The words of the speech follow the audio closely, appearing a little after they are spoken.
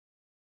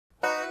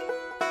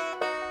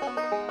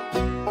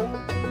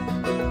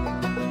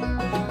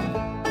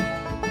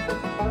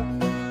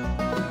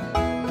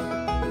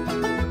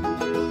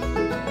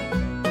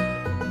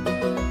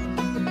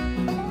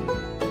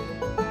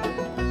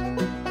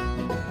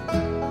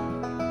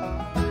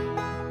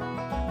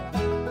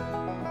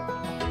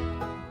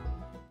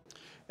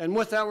And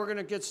with that, we're going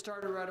to get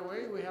started right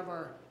away. We have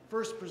our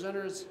first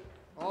presenters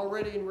all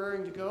ready and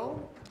raring to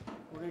go.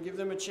 We're going to give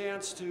them a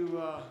chance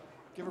to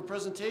give a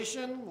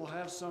presentation. We'll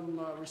have some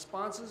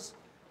responses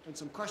and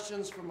some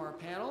questions from our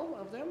panel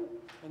of them,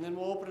 and then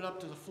we'll open it up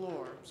to the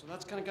floor. So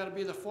that's kind of got to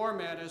be the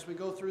format as we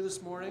go through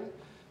this morning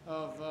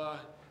of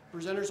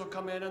presenters will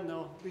come in and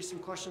there'll be some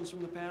questions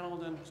from the panel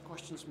and then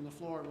questions from the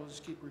floor, and we'll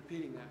just keep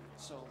repeating that.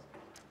 So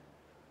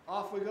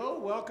off we go.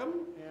 Welcome,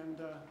 and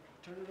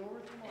turn it over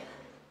to Mark.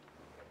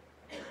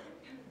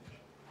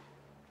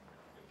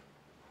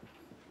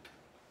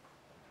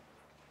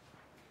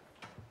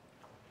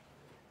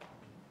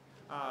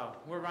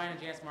 We're Ryan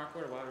and Janice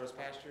Marquardt of Wild Rose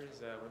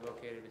Pastures. We're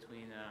located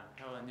between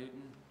Hell and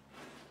Newton,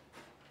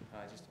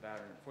 just about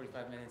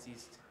 45 minutes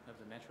east of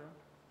the metro.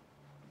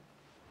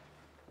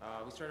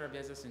 We started our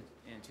business in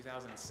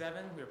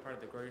 2007. We were part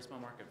of the Grow Your Small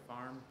Market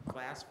Farm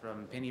class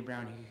from Penny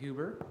Brown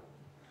Huber.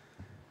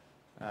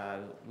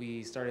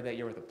 We started that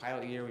year with a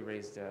pilot year. We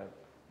raised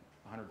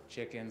 100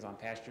 chickens on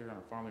pasture on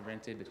a farm we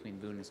rented between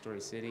Boone and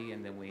Story City,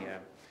 and then we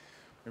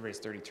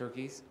raised 30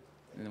 turkeys.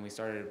 And then we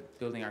started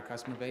building our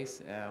customer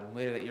base.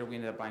 Later that year, we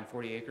ended up buying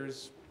 40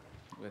 acres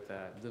with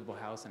a livable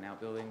house and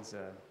outbuildings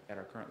at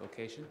our current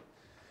location.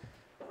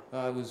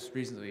 It was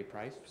reasonably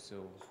priced, so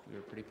we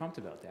were pretty pumped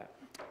about that.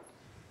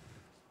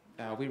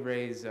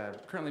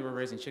 Currently we're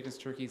raising chickens,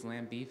 turkeys,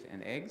 lamb, beef,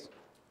 and eggs.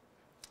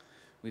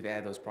 We've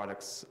added those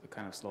products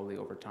kind of slowly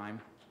over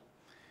time.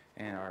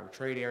 And our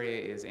trade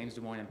area is Ames,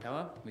 Des Moines, and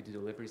Pella. We do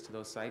deliveries to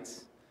those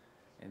sites.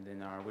 And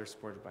then we're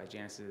supported by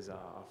Janice's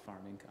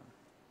off-farm income.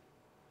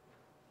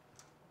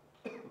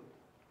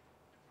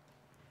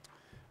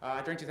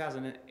 During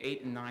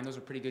 2008 and 9, those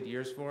were pretty good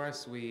years for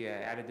us. We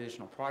added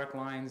additional product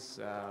lines.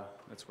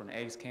 That's when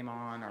eggs came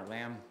on, our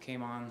lamb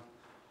came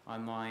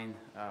online,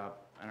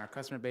 and our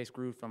customer base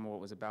grew from what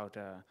was about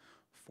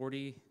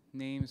 40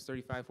 names,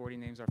 35, 40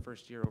 names our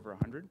first year, over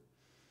 100.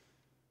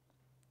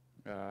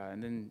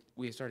 And then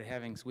we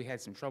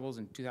had some troubles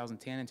in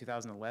 2010 and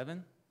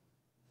 2011,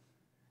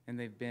 and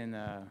they've been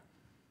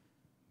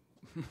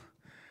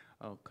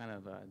kind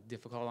of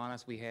difficult on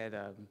us. We had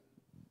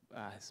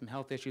some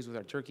health issues with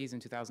our turkeys in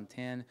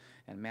 2010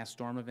 and a mass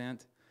storm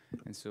event,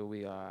 and so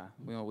we are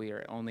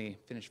only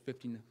finished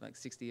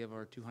 60 of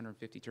our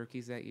 250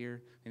 turkeys that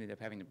year. We ended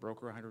up having to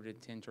broker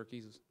 110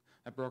 turkeys.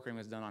 That brokering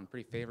was done on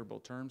pretty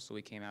favorable terms, so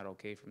we came out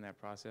okay from that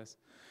process.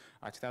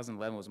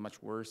 2011 was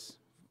much worse,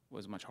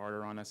 was much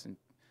harder on us, and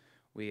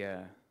we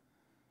had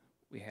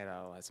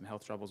some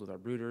health troubles with our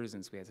brooders,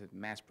 and so we had some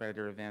mass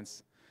predator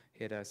events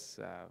hit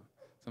us.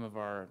 Some of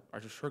our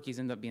turkeys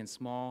end up being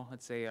small.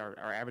 Let's say our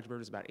average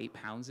bird is about 8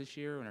 pounds this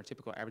year, and our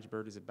typical average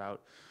bird is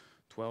about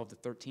 12 to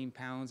 13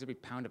 pounds. Every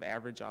pound of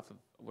average off of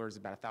was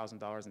about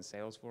 $1,000 in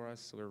sales for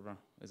us. So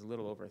it's a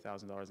little over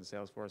 $1,000 in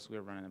sales for us. We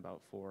were running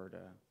about 4,000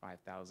 to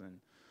 5,000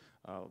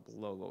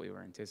 below what we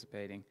were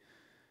anticipating.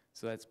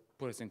 So that's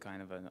put us in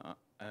kind of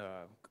a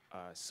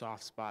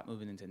soft spot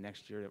moving into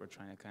next year that we're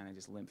trying to kind of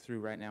just limp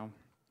through right now.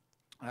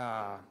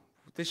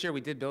 This year we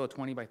did build a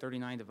 20 by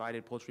 39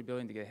 divided poultry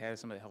building to get ahead of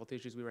some of the health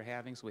issues we were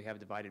having. So we have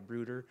divided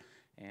brooder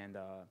and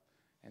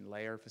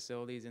layer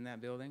facilities in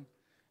that building.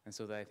 And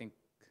so I think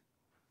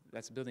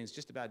that building is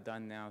just about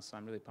done now, so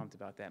I'm really pumped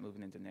about that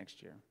moving into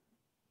next year.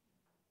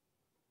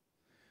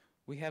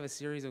 We have a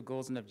series of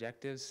goals and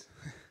objectives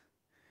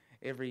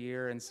every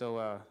year, and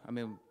so,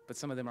 but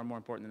some of them are more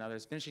important than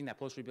others. Finishing that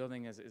poultry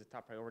building is a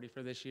top priority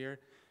for this year.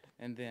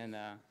 And then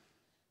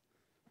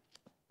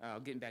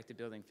getting back to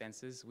building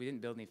fences. We didn't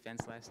build any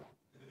fence last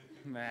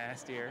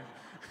year.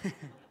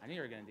 I knew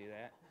you were going to do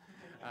that.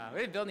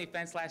 We didn't build any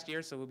fence last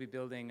year, so we'll be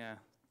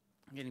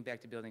getting back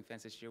to building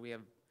fence this year. We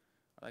have,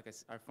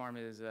 our farm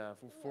is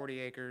 40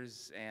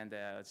 acres, and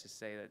let's just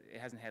say that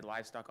it hasn't had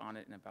livestock on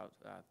it in about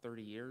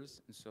 30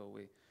 years, and so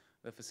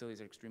the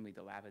facilities are extremely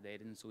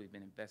dilapidated, and so we've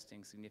been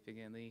investing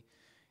significantly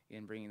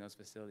in bringing those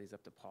facilities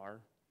up to par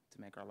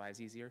to make our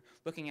lives easier.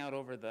 Looking out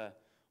over the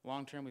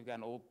long term, we've got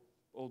an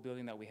old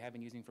building that we have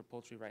been using for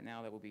poultry right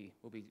now that we'll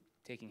be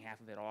taking half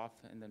of it off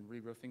and then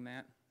re-roofing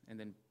that and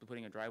then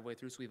putting a driveway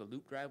through. So we have a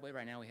loop driveway.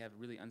 Right now we have a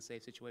really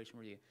unsafe situation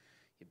where you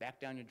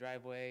back down your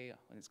driveway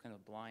and it's kind of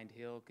a blind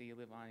hill you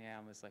live on. Yeah,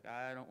 I'm just like,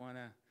 I don't want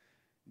to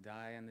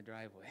die on the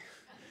driveway.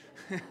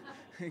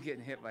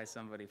 Getting hit by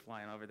somebody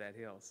flying over that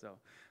hill. So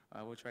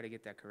we'll try to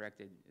get that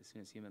corrected as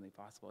soon as humanly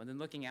possible. And then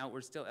looking out, we're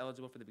still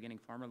eligible for the Beginning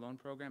Farmer Loan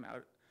Program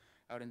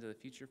out into the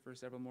future for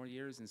several more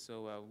years, and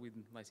so we'd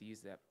like to use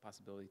that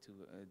possibility to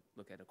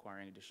look at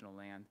acquiring additional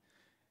land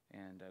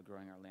and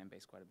growing our land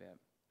base quite a bit.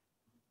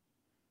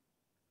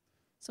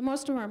 So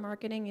most of our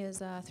marketing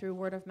is through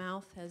word of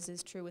mouth, as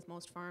is true with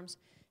most farms.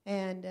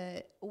 And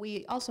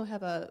we also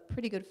have a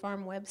pretty good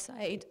farm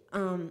website.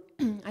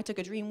 I took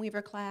a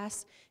Dreamweaver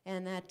class,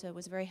 and that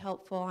was very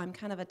helpful. I'm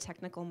kind of a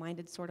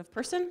technical-minded sort of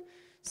person.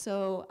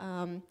 So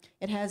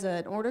it has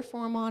an order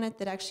form on it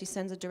that actually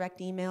sends a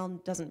direct email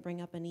and doesn't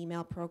bring up an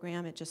email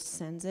program. It just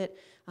sends it.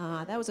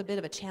 That was a bit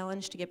of a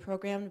challenge to get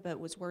programmed, but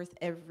was worth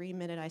every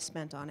minute I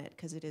spent on it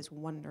because it is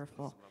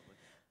wonderful.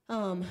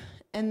 And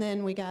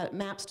then we got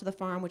maps to the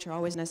farm, which are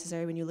always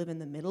necessary when you live in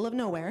the middle of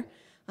nowhere.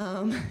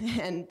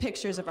 and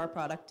pictures of our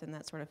product and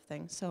that sort of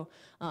thing. So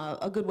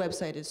a good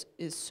website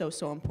is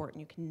so important.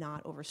 You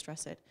cannot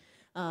overstress it.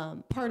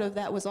 Part of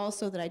that was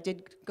also that I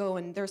did go,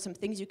 and there are some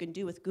things you can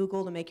do with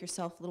Google to make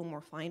yourself a little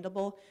more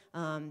findable.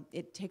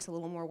 It takes a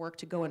little more work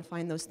to go and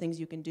find those things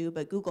you can do,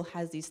 but Google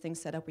has these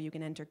things set up where you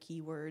can enter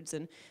keywords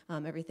and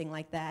everything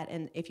like that.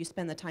 And if you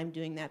spend the time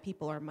doing that,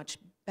 people are much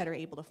better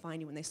able to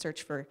find you when they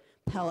search for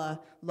Pella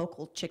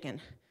local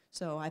chicken.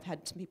 So I've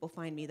had some people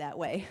find me that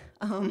way.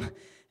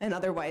 And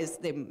otherwise,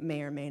 they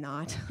may or may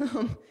not.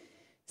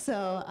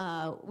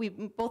 So we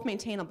both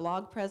maintain a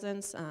blog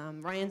presence.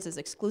 Ryan's is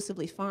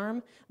exclusively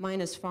farm.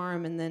 Mine is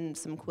farm and then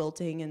some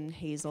quilting and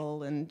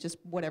hazel and just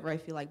whatever I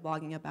feel like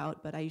blogging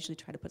about, but I usually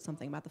try to put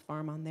something about the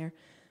farm on there.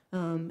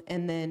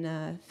 And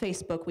then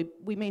Facebook,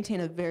 we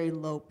maintain a very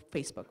low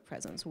Facebook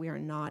presence. We are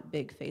not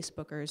big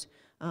Facebookers.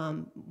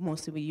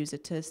 Mostly we use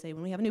it to say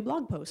when we have a new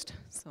blog post.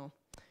 So.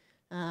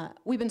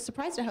 We've been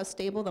surprised at how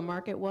stable the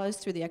market was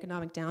through the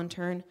economic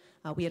downturn.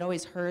 We had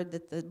always heard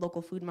that the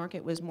local food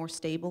market was more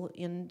stable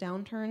in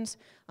downturns,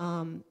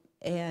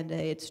 and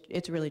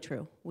it's really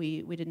true.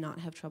 We did not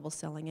have trouble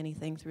selling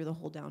anything through the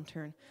whole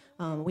downturn.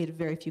 We had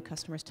very few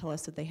customers tell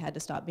us that they had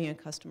to stop being a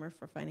customer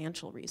for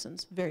financial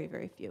reasons. Very,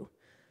 very few.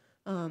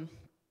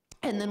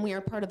 And then we are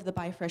part of the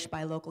Buy Fresh,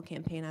 Buy Local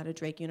campaign out of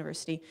Drake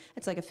University.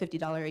 It's like a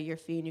 $50 a year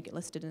fee, and you get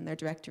listed in their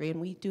directory.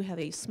 And we do have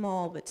a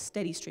small but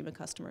steady stream of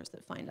customers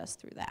that find us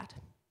through that.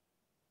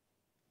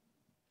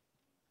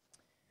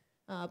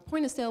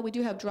 Point of sale, we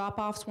do have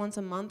drop-offs once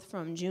a month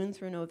from June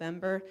through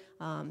November,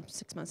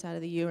 6 months out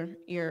of the year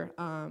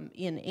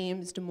in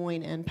Ames, Des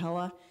Moines, and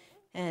Pella.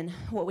 And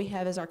what we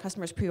have is our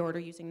customers pre-order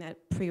using that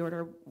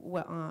pre-order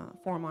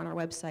form on our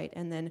website,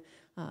 and then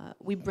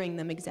we bring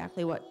them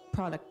exactly what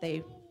product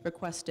they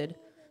requested,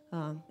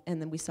 and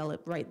then we sell it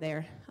right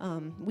there.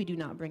 We do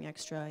not bring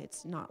extra.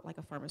 It's not like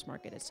a farmer's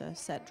market. It's a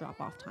set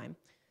drop-off time.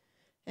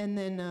 And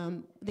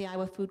then the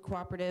Iowa Food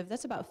Cooperative,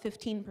 that's about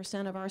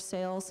 15% of our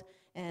sales,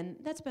 and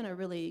that's been a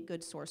really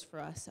good source for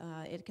us.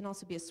 It can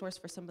also be a source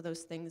for some of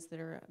those things that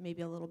are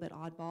maybe a little bit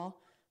oddball,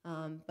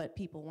 but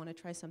people want to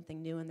try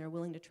something new, and they're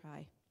willing to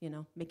try, you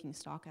know, making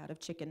stock out of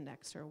chicken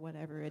necks or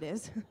whatever it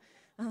is,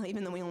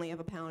 even though we only have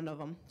a pound of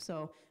them.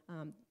 So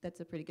that's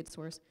a pretty good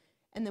source.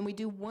 And then we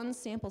do one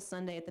sample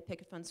Sunday at the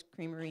Picket Fence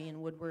Creamery in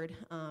Woodward,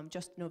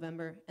 just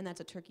November, and that's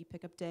a turkey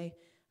pickup day.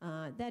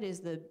 That is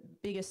the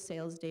biggest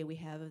sales day we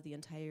have of the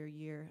entire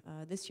year.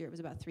 This year it was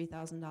about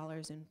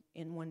 $3,000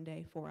 in one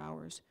day, 4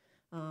 hours.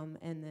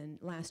 And then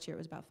last year it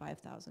was about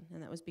 $5,000,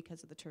 and that was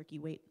because of the turkey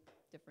weight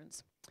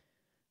difference.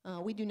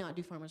 We do not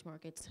do farmers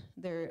markets.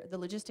 The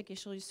logistic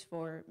issues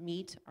for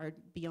meat are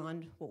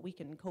beyond what we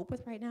can cope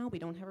with right now. We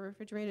don't have a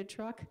refrigerated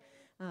truck,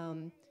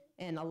 and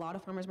a lot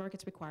of farmers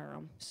markets require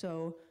them.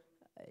 So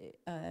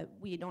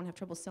we don't have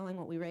trouble selling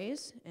what we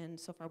raise, and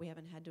so far we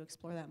haven't had to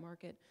explore that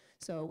market.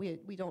 So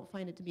we don't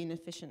find it to be an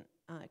efficient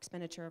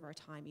expenditure of our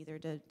time either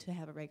to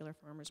have a regular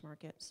farmers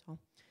market. So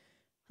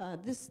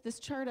this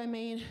chart I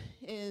made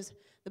is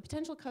the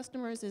potential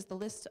customers is the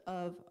list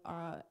of,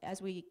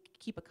 as we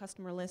keep a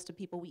customer list of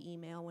people we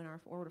email when our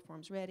order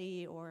form's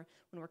ready or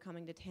when we're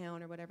coming to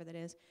town or whatever that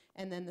is.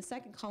 And then the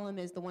second column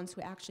is the ones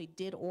who actually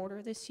did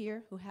order this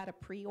year, who had a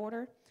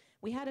pre-order.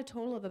 We had a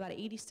total of about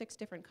 86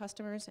 different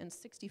customers, and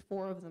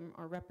 64 of them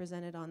are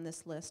represented on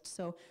this list.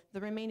 So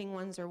the remaining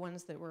ones are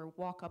ones that were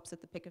walk-ups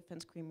at the Picket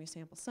Fence Creamery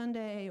Sample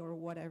Sunday or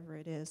whatever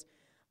it is.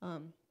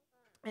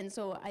 And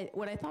so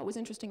what I thought was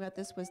interesting about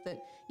this was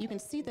that you can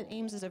see that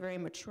Ames is a very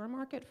mature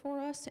market for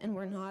us, and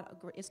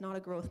it's not a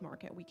growth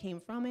market. We came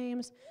from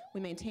Ames,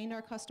 we maintained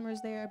our customers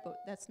there,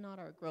 but that's not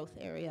our growth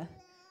area.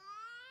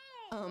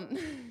 And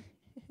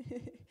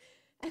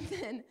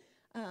then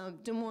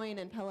Des Moines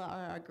and Pella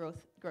are our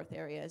growth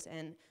areas,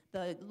 and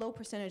the low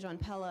percentage on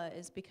Pella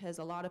is because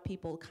a lot of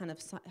people kind of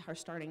are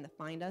starting to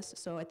find us.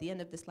 So at the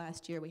end of this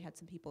last year, we had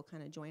some people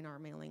kind of join our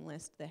mailing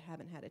list that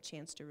haven't had a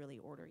chance to really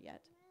order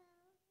yet.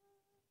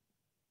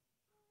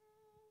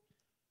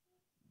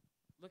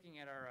 Looking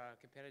at our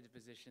competitive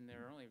position,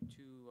 there are only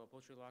 2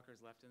 poultry lockers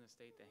left in the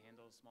state that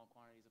handle small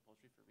quantities of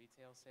poultry for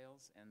retail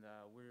sales, and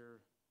we're,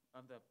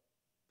 of the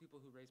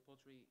people who raise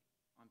poultry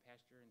on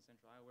pasture in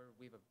central Iowa,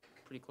 we have a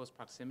pretty close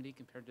proximity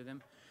compared to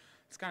them.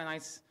 It's kind of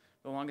nice.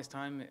 The longest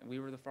time, we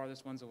were the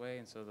farthest ones away,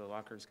 and so the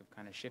lockers have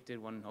kind of shifted.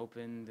 One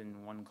opened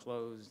and one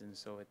closed, and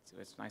so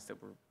it's nice that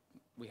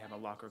we have a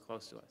locker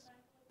close to us.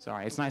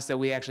 Sorry, it's nice that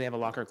we actually have a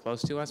locker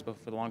close to us, but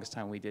for the longest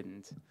time we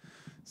didn't.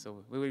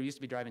 So we used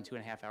to be driving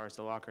 2.5 hours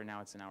to locker,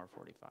 now it's 1 hour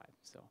 45,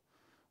 so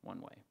one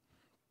way.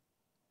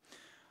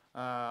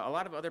 A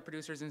lot of other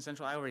producers in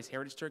central Iowa raise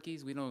heritage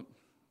turkeys. We don't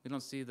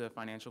see the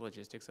financial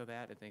logistics of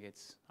that. I think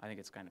it's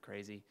kind of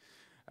crazy.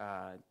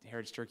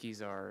 Heritage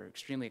turkeys are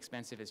extremely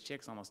expensive as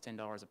chicks, almost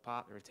 $10 a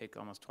pop. It would take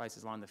almost twice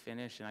as long to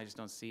finish, and I just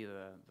don't see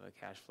the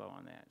cash flow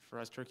on that. For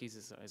us, turkeys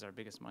is our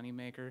biggest money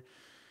maker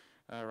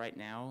right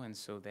now, and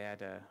so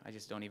that I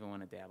just don't even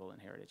want to dabble in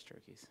heritage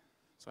turkeys.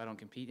 So I don't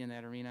compete in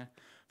that arena.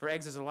 For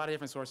eggs, there's a lot of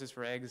different sources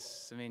for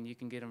eggs. I mean, you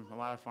can get them, a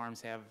lot of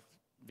farms have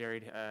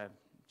varied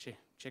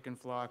chicken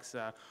flocks.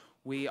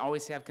 We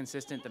always have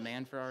consistent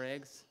demand for our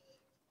eggs.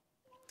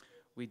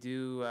 We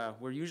do,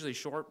 we're usually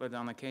short, but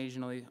on the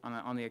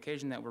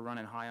occasion that we're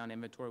running high on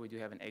inventory, we do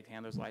have an egg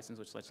handler's license,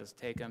 which lets us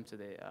take them to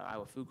the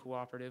Iowa Food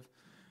Cooperative,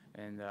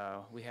 and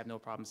we have no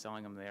problem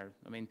selling them there.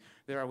 I mean,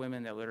 there are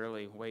women that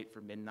literally wait for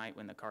midnight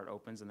when the cart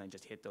opens and then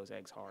just hit those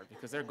eggs hard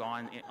because they're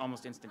gone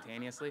almost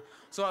instantaneously.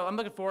 So I'm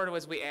looking forward to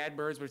as we add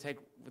birds, with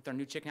our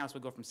new chicken house,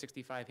 we'll go from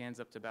 65 hens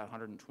up to about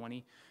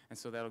 120, and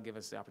so that'll give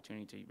us the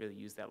opportunity to really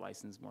use that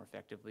license more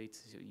effectively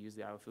to use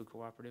the Iowa Food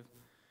Cooperative.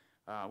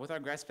 With our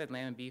grass-fed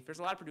lamb and beef, there's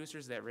a lot of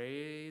producers that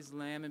raise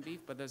lamb and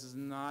beef, but there's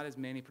not as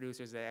many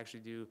producers that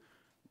actually do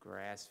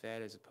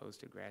grass-fed as opposed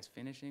to grass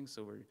finishing,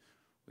 so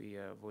we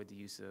avoid the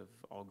use of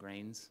all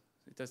grains.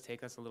 It does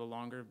take us a little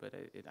longer, but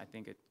I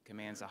think it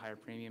commands a higher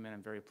premium, and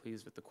I'm very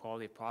pleased with the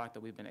quality of product that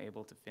we've been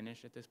able to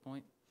finish at this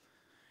point.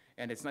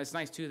 And it's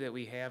nice too that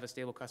we have a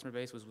stable customer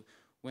base.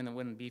 When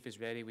the beef is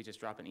ready, we just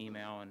drop an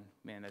email, and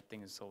man, that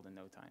thing is sold in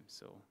no time.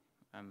 So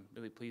I'm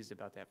really pleased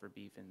about that for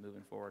beef and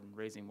moving forward and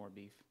raising more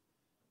beef.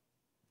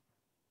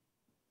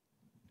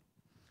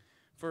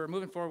 For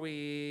moving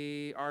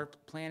forward, our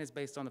plan is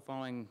based on the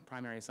following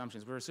primary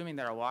assumptions. We're assuming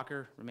that our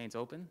locker remains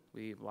open.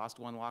 We've lost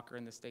one locker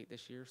in the state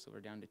this year, so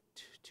we're down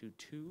to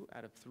 2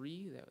 out of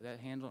 3 that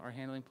are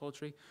handling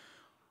poultry.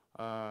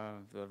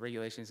 The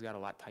regulations got a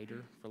lot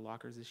tighter for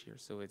lockers this year,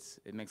 so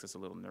it makes us a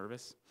little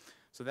nervous.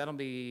 So that'll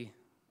be,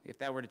 if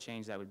that were to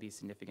change, that would be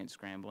significant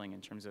scrambling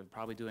in terms of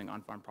probably doing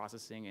on-farm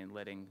processing and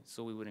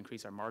so we would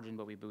increase our margin,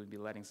 but we would be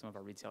letting some of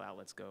our retail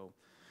outlets go.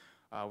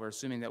 We're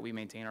assuming that we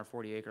maintain our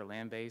 40-acre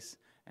land base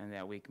and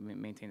that we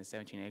can maintain the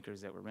 17 acres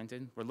that were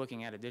rented. We're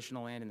looking at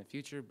additional land in the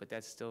future, but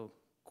that's still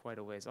quite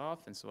a ways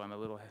off, and so I'm a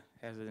little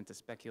hesitant to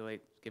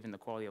speculate, given the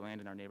quality of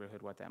land in our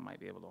neighborhood, what that might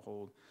be able to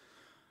hold.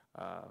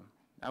 We're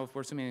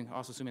also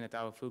assuming that the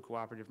Iowa Food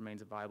Cooperative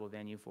remains a viable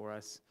venue for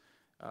us.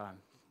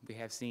 We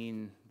have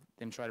seen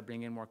them try to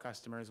bring in more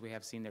customers. We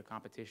have seen their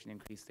competition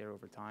increase there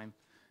over time,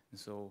 and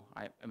so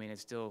I mean,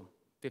 it's still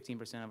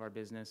 15% of our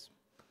business.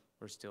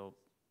 We're still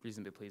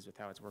reasonably pleased with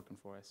how it's working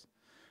for us.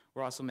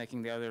 We're also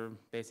making the other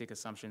basic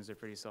assumptions. They're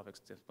pretty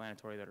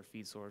self-explanatory, that our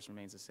feed source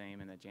remains the same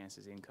and that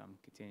Janice's income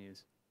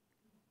continues.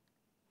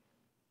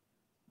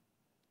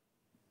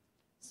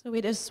 So we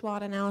did a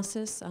SWOT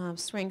analysis,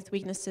 strengths,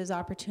 weaknesses,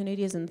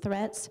 opportunities, and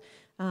threats.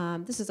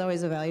 This is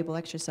always a valuable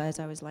exercise.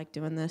 I always like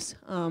doing this.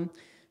 And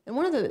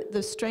one of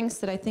the strengths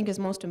that I think is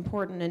most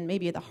important and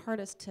maybe the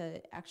hardest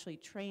to actually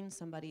train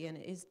somebody in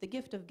is the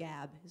gift of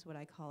gab, is what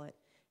I call it.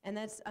 And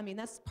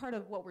that's part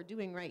of what we're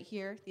doing right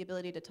here, the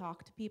ability to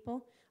talk to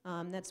people.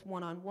 That's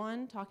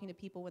one-on-one, talking to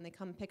people when they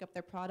come pick up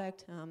their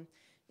product.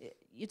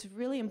 It's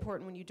really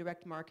important when you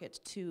direct market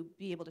to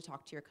be able to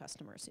talk to your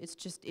customers.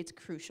 It's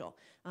crucial.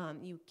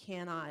 You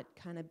cannot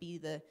kind of be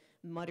the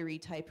muttery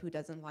type who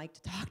doesn't like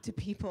to talk to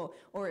people,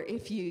 or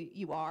if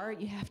you are,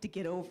 you have to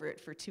get over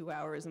it for 2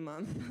 hours a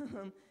month.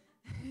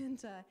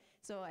 And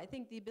so I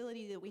think the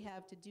ability that we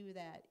have to do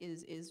that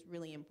is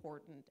really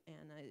important, and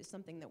is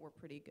something that we're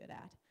pretty good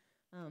at.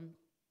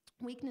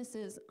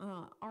 Weaknesses,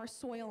 our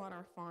soil on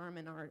our farm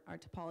and our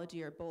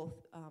topology are both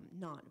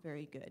not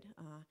very good.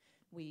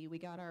 We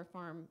got our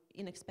farm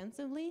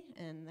inexpensively,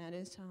 and that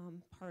is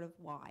part of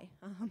why.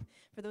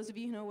 For those of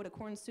you who know what a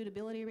corn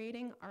suitability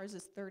rating, ours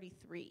is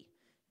 33,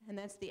 and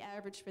that's the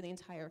average for the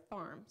entire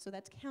farm. So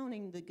that's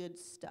counting the good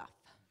stuff.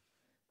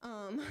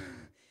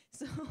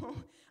 So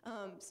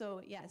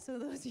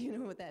those of you who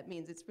know what that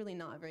means, it's really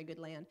not very good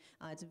land.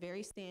 It's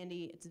very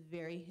sandy, it's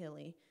very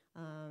hilly.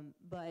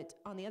 But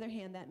on the other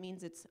hand, that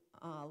means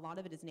a lot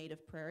of it is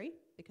native prairie,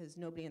 because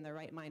nobody in their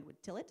right mind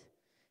would till it.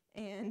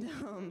 And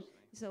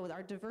so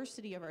our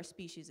diversity of our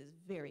species is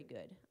very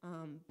good,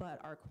 but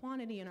our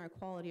quantity and our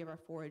quality of our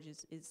forage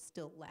is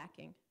still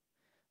lacking.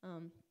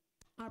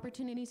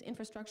 Opportunities,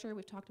 infrastructure,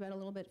 we've talked about a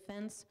little bit,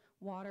 fence,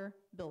 water,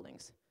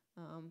 buildings.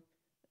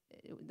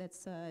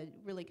 That's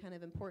really kind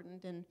of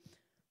important, and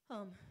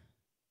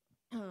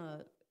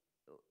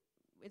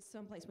it's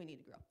someplace we need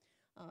to grow.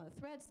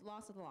 Threats,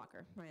 loss of the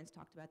locker. Ryan's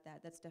talked about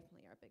that. That's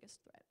definitely our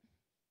biggest threat.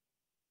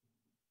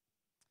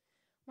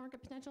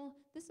 Market potential.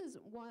 This is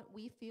what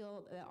we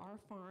feel that our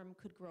farm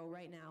could grow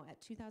right now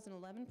at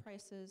 2011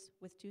 prices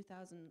with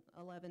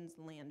 2011's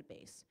land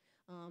base.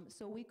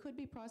 So we could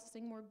be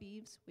processing more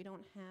beeves. We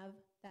don't have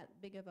that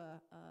big of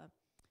a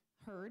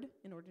herd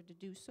in order to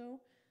do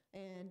so,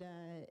 and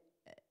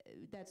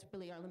that's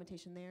really our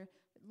limitation there.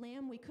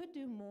 Lamb, we could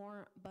do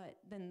more, but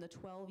than the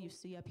 12 you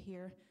see up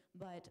here,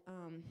 but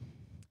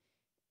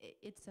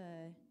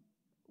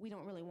we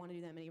don't really want to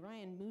do that many.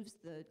 Ryan moves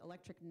the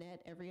electric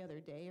net every other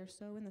day or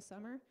so in the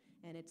summer,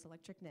 and it's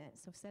electric net.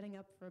 So setting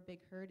up for a big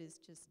herd is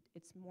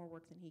it's more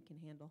work than he can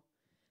handle.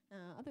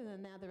 Other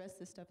than that, the rest of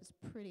this stuff is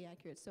pretty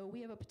accurate. So we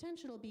have a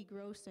potential to be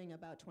grossing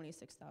about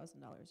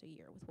 $26,000 a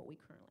year with what we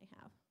currently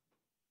have.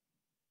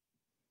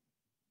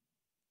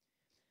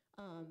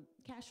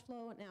 Cash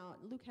flow, now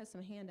Luke has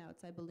some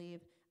handouts, I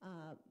believe,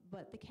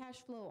 but the cash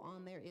flow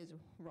on there is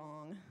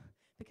wrong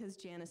because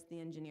Janice,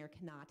 the engineer,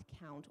 cannot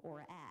count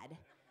or add.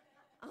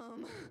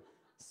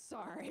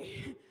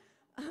 Sorry.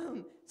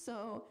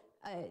 So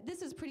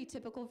This is pretty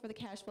typical for the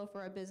cash flow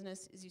for our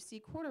business. As you see,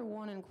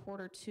 Q1 and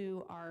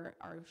Q2 are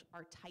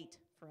tight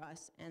for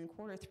us, and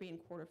Q3 and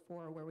Q4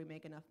 are where we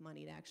make enough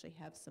money to actually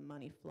have some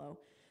money flow.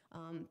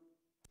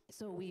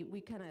 So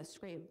we kind of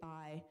scrape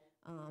by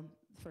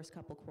the first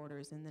couple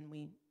quarters, and then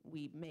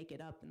we make it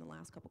up in the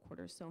last couple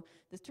quarters. So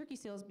this turkey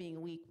sales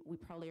being weak, we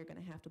probably are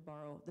going to have to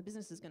borrow. The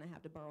business is going to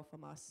have to borrow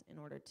from us in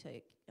order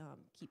to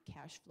keep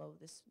cash flow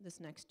this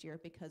next year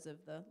because of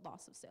the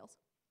loss of sales.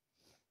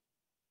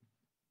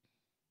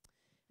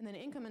 And then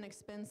income and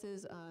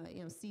expenses,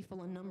 see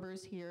full of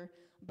numbers here,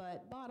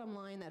 but bottom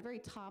line, that very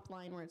top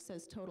line where it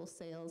says total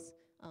sales,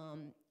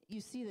 you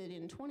see that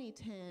in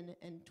 2010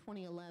 and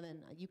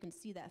 2011, you can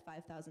see that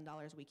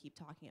 $5,000 we keep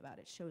talking about.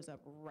 It shows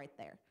up right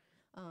there.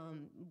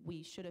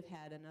 We should have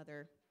had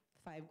another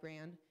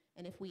 $5,000,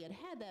 and if we had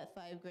had that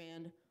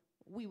 $5,000,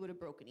 we would have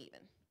broken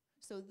even.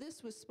 So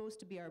this was supposed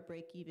to be our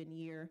break-even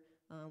year.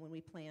 When we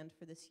planned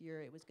for this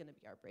year, it was going to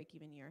be our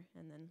break-even year,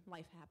 and then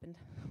life happened.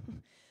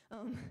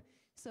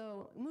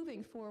 So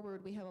moving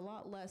forward, we have a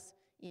lot less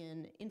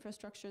in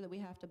infrastructure that we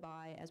have to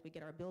buy as we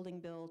get our building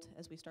built,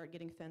 as we start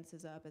getting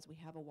fences up, as we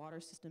have a water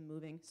system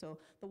moving. So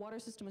the water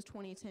system was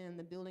 2010,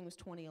 the building was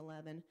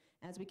 2011.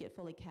 As we get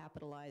fully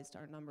capitalized,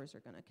 our numbers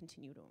are going to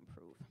continue to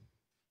improve.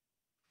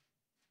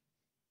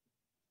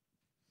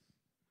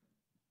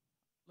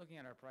 Looking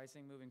at our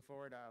pricing moving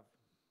forward,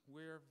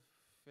 we're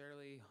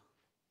fairly...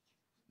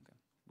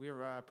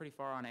 We're pretty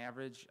far on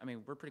average. I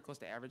mean, we're pretty close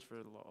to average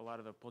for a lot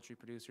of the poultry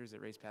producers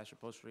that raise pasture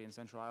poultry in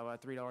central Iowa.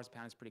 $3 a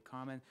pound is pretty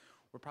common.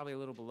 We're probably a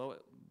little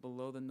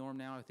below the norm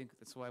now. I think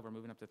that's why we're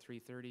moving up to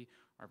 $3.30.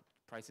 Our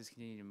prices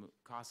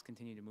costs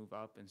continue to move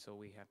up, and so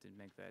we have to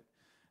make that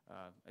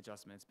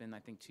adjustment. It's been, I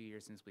think, 2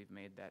 years since we've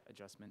made that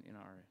adjustment in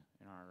our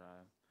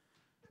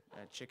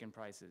chicken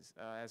prices.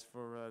 As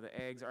for the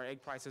eggs, our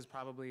egg prices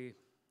probably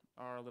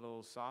are a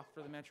little soft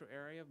for the metro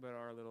area, but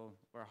are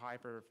high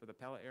for the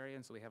Pella area,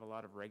 and so we have a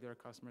lot of regular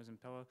customers in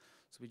Pella.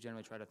 So we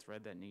generally try to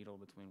thread that needle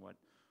between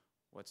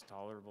what's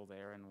tolerable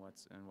there and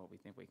what we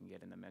think we can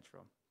get in the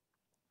metro.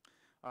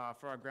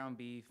 For our ground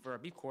beef, for our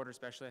beef quarter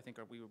especially, I think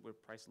we're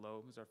priced low.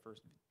 It was our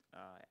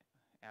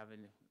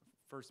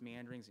first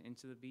meanderings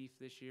into the beef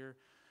this year,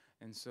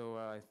 and so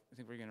I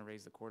think we're going to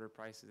raise the quarter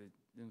prices. It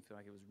didn't feel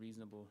like it was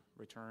reasonable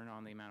return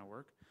on the amount of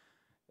work,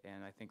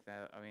 and I think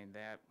that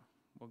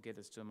will get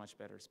us to a much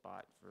better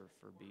spot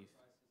for beef.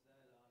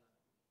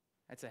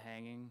 That's a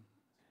hanging.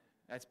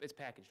 It's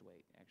packaged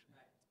weight,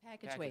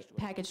 actually.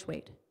 Packaged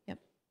weight. Yep.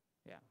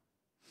 Yeah.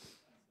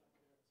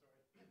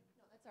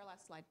 No, that's our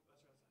last slide.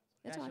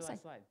 That's our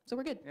last slide. So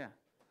we're good. Yeah.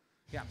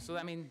 Yeah. So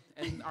and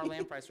our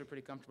lamb price we're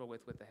pretty comfortable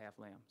with the half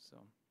lamb. So.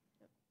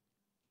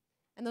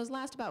 And those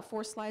last about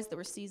 4 slides that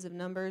were seas of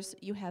numbers,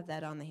 you have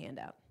that on the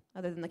handout,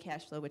 other than the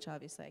cash flow, which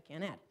obviously I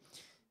can't add.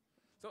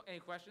 So any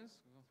questions?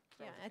 We'll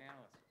start with the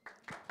panelists.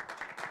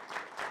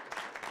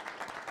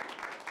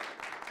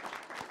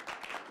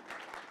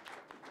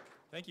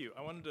 Thank you.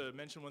 I wanted to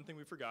mention one thing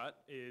we forgot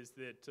is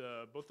that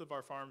both of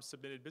our farms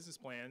submitted business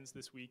plans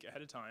this week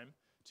ahead of time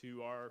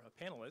to our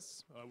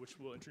panelists, which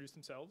will introduce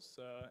themselves,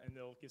 and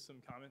they'll give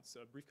some comments,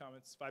 brief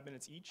comments, 5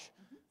 minutes each,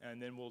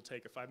 and then we'll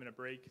take a 5-minute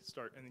break,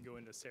 and then go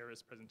into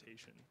Sarah's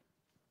presentation.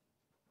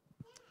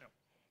 No.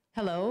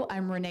 Hello,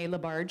 I'm Renee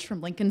Labarge from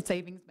Lincoln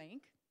Savings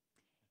Bank.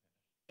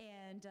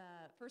 And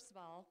first of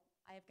all,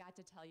 I have got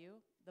to tell you,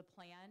 the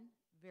plan,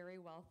 very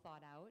well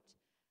thought out,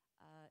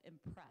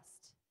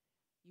 impressed.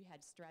 You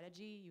had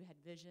strategy, you had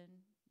vision,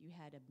 you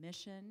had a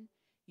mission,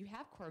 you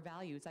have core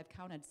values. I've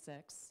counted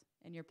 6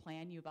 in your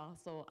plan. You've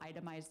also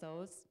itemized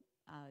those.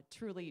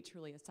 Truly,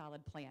 truly a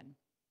solid plan.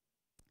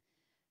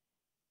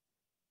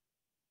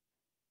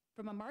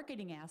 From a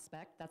marketing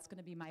aspect, that's going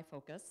to be my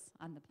focus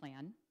on the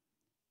plan.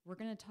 We're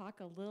going to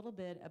talk a little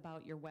bit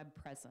about your web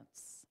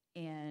presence.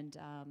 And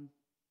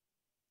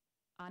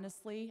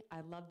honestly,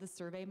 I love the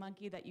Survey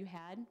Monkey that you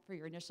had for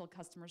your initial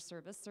customer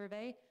service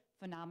survey.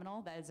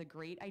 Phenomenal. That is a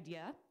great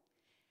idea.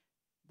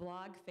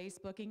 Blog,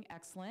 Facebooking,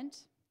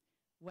 excellent.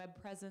 Web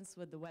presence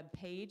with the web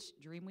page,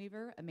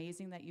 Dreamweaver,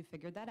 amazing that you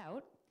figured that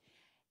out.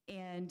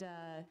 And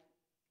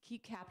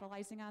keep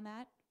capitalizing on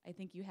that. I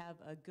think you have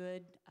a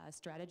good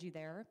strategy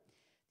there.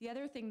 The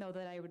other thing, though,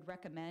 that I would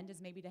recommend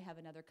is maybe to have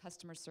another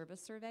customer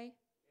service survey.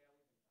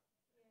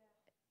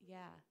 Yeah.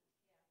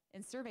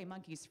 And Survey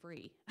Monkey's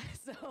free.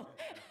 So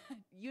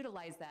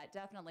utilize that,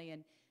 definitely.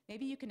 And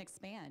maybe you can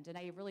expand. And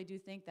I really do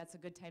think that's a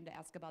good time to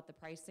ask about the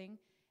pricing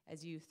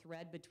as you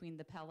thread between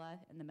the Pella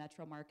and the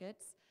metro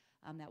markets.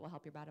 That will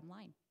help your bottom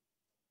line.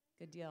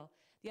 Good deal.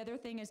 The other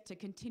thing is to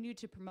continue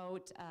to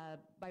promote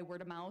by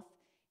word of mouth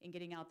and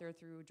getting out there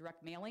through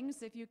direct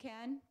mailings if you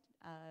can.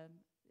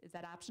 Is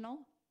that optional?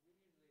 We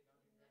usually don't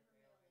do direct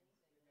mailings.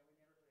 We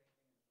never put anything in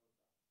the post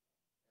office.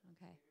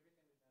 Okay.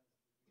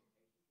 Everything we've done is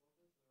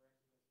through presentations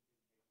locally,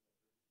 so we're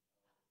actually doing some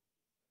presentations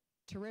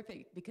at churches.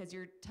 Terrific, because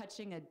you're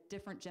touching a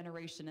different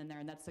generation in there,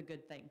 and that's a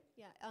good thing.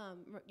 Yeah,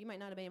 you might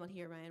not have been able to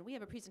hear, Ryan. We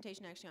have a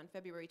presentation actually on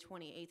February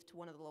 28th to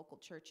one of the local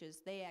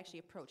churches. They actually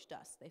approached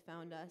us. They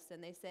found us,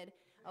 and they said,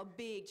 a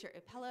big church.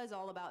 Pella is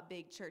all about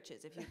big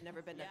churches, if you've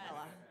never been to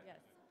Pella. Yes.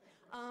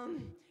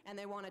 And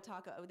they want to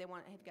talk,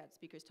 have got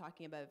speakers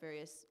talking about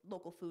various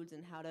local foods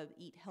and how to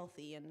eat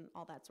healthy and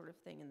all that sort of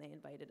thing, and they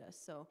invited us.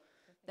 So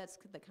that's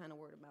the kind of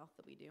word of mouth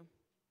that we do. Good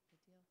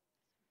deal.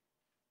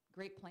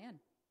 Great plan.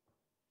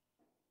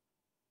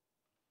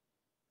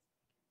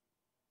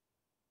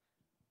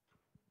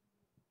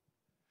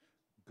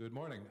 Good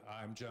morning.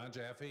 I'm John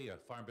Jaffe, a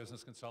farm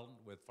business consultant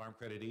with Farm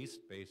Credit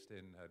East based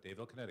in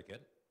Dayville,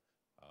 Connecticut.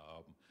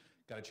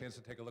 Got a chance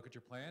to take a look at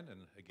your plan,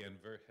 and again,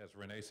 as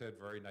Renee said,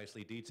 very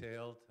nicely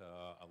detailed.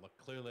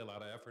 Clearly a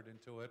lot of effort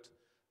into it.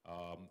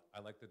 I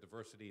like the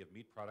diversity of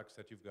meat products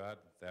that you've got.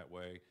 That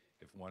way,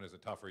 if one is a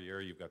tougher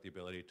year, you've got the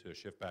ability to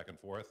shift back and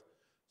forth.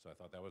 So I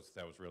thought that was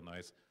real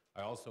nice.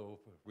 I also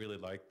really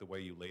like the way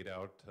you laid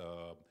out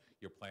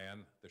your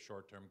plan, the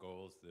short-term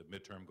goals, the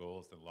midterm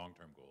goals, the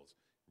long-term goals.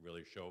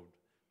 Really showed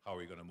how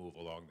are you going to move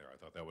along there. I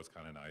thought that was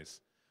kind of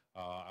nice.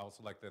 I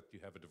also like that you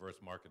have a diverse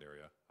market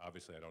area.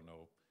 Obviously, I don't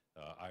know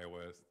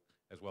Iowa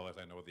as well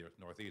as I know the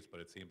Northeast, but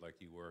it seemed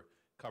like you were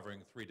covering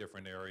 3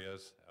 different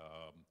areas,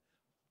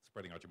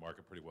 spreading out your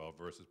market pretty well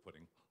versus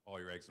putting all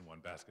your eggs in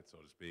one basket, so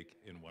to speak,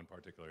 in one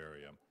particular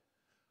area.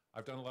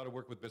 I've done a lot of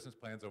work with business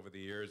plans over the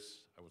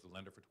years. I was a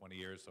lender for 20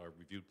 years, so I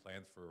reviewed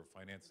plans for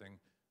financing.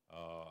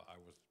 I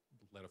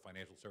led a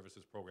financial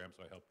services program,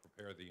 so I helped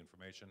prepare the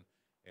information.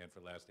 And for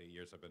the last 8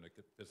 years, I've been a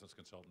business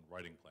consultant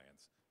writing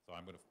plans. So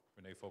I'm going to,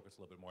 Renee, focus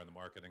a little bit more on the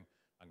marketing.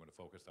 I'm going to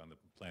focus on the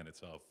plan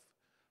itself.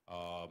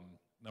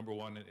 Number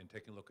one, in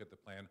taking a look at the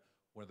plan,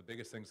 one of the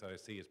biggest things that I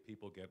see is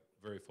people get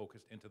very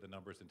focused into the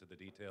numbers, into the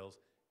details,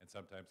 and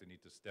sometimes they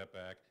need to step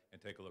back and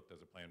take a look,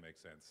 does the plan make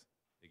sense?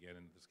 Again,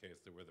 in this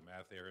case, there were the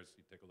math errors.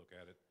 You take a look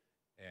at it,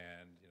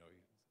 and you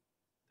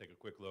take a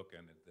quick look,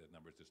 and the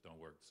numbers just don't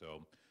work.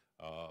 So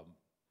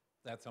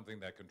that's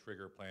something that can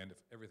trigger a plan. If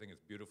everything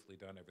is beautifully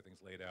done,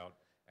 everything's laid out,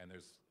 and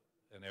there's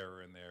an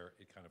error in there,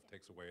 it kind of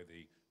takes away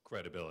the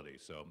credibility.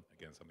 So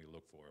again, something to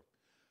look for.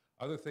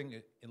 Other thing,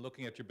 in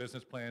looking at your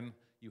business plan,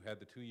 you had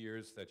the 2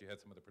 years that you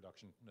had some of the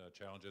production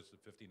challenges, the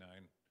 59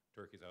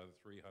 turkeys out of the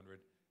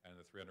 300 and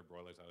the 300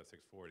 broilers out of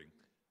 640.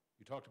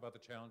 You talked about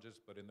the challenges,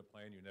 but in the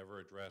plan you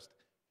never addressed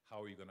how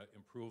are you going to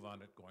improve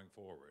on it going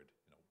forward.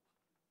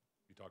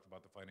 You talked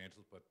about the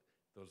financials, but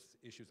those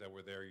issues that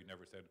were there, you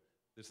never said,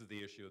 this is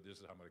the issue,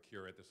 this is how I'm going to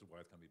cure it, this is why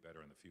it's going to be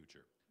better in the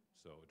future.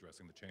 So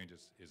addressing the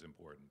changes is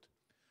important.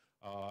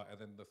 And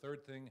then the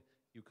third thing,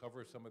 you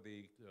cover some of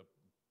the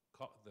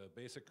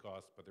basic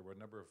costs, but there were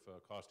a number of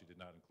costs you did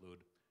not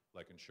include,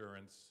 like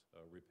insurance,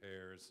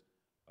 repairs,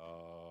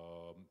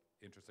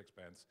 interest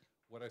expense.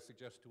 What I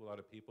suggest to a lot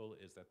of people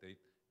is that they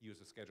use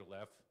a Schedule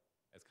F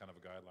as kind of a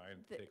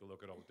guideline to take a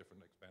look at all the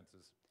different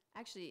expenses.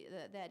 Actually,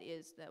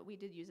 we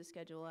did use a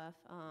Schedule F.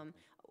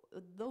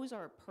 Those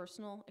are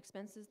personal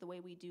expenses, the way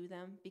we do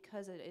them,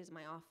 because it is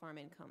my off-farm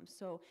income.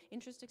 So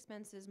interest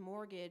expenses,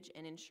 mortgage,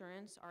 and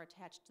insurance are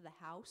attached to the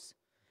house.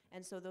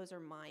 And so those are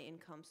my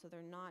income, so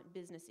they're not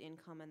business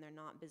income and they're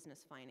not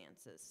business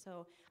finances.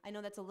 So I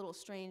know that's a little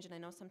strange, and I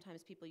know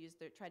sometimes people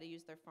try to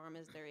use their farm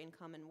as their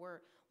income, and we're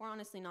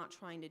honestly not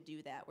trying to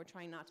do that. We're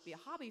trying not to be a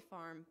hobby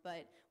farm,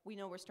 but we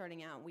know we're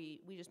starting out. We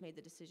just made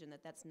the decision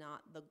that that's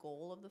not the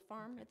goal of the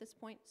farm at this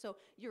point. So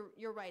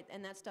you're right,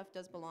 and that stuff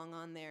does belong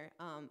on there,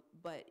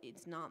 but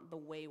it's not the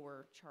way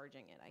we're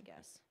charging it, I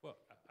guess. Well,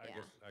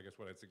 I guess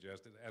what I'd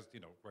suggest is, as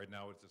right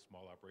now it's a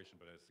small operation,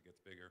 but as it gets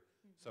bigger,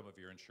 some of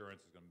your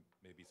insurance is going to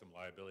maybe some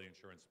liability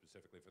insurance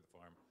specifically for the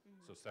farm.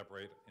 So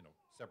separate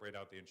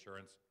out the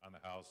insurance on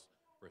the house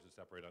versus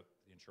separate out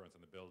the insurance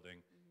on the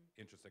building,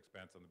 interest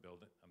expense on the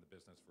building, on the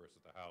business versus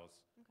the house,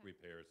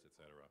 repairs, et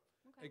cetera.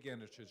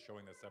 Again, it's just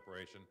showing that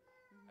separation.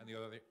 And the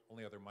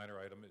only other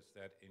minor item is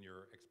that in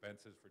your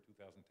expenses for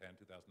 2010,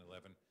 2011,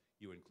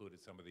 you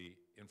included some of the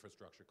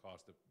infrastructure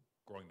cost of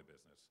growing the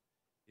business.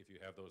 If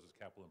you have those as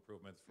capital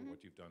improvements for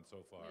what you've done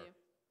so far,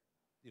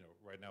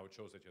 right now it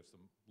shows that you have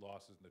some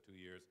losses in the 2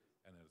 years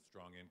and then a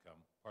strong income.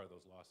 Part of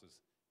those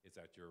losses is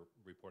that you're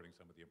reporting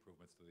some of the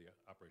improvements to the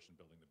operation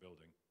building the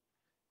building.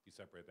 You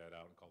separate that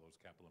out and call those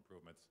capital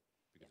improvements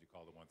because you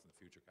call the ones in the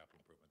future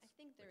capital improvements. I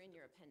think they're in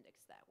your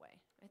appendix that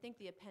way. I think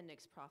the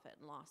appendix profit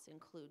and loss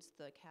includes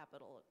the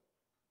capital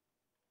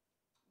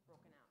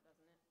broken out,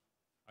 doesn't it?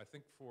 I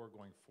think for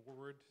going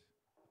forward,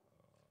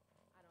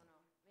 I don't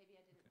know. Maybe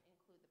I didn't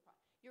include the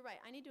You're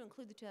right. I need to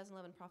include the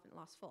 2011 profit and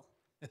loss full.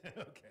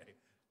 okay.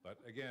 But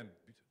again,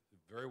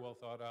 very well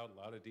thought out, a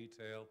lot of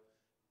detail.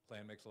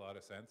 Plan makes a lot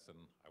of sense, and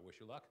I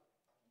wish you luck.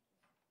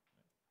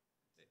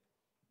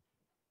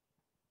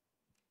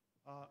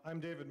 I'm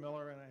David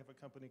Miller, and I have a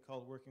company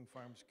called Working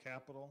Farms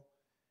Capital.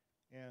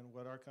 And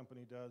what our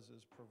company does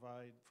is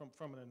provide,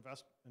 from an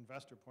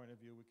investor point of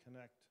view, we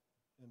connect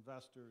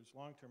investors,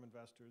 long-term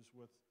investors,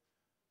 with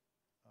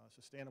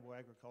sustainable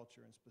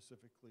agriculture and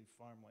specifically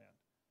farmland.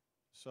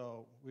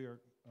 So we are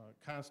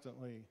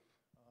constantly,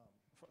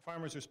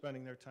 farmers are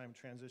spending their time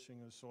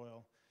transitioning the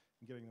soil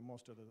and getting the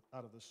most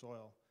out of the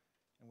soil.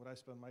 And what I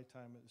spend my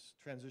time is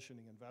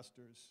transitioning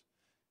investors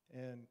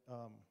and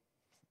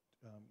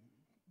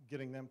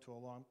getting them to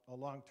a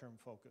long-term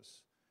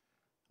focus.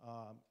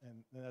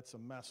 And that's a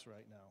mess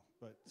right now,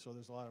 but, so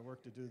there's a lot of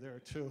work to do there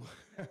too.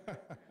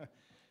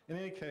 In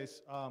any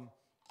case,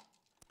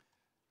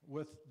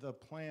 with the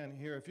plan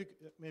here, if you,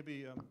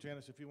 maybe,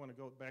 Janice, if you want to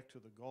go back to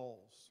the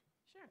goals.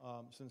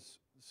 Sure. Since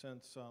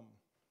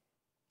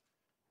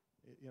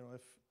you know,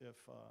 if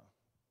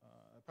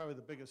probably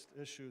the biggest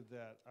issue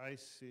that I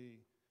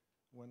see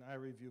when I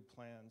review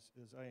plans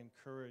is I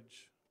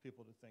encourage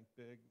people to think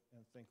big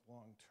and think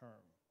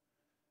long-term.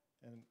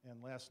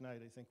 And last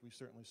night, I think we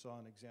certainly saw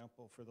an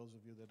example for those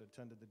of you that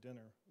attended the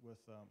dinner with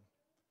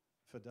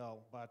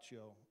Fidel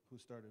Baccio, who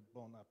started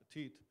Bon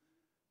Appetit.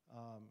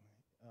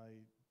 I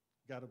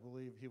got to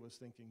believe he was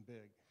thinking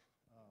big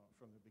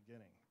from the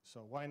beginning.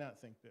 So why not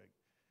think big?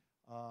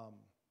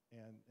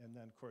 And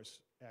then, of course,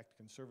 act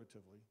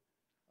conservatively.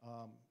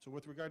 So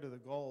with regard to the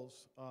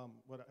goals,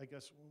 what I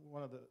guess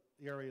one of the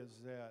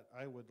areas that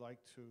I would like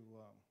to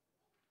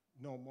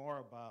know more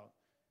about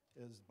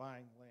is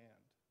buying land,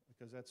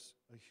 because that's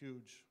a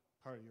huge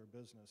part of your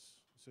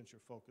business since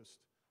you're focused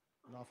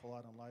an awful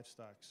lot on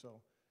livestock.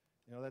 So,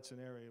 you know, that's an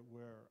area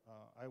where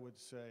I would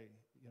say,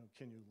 you know,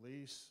 can you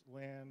lease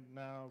land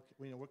now?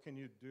 You know, what can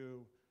you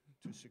do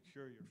to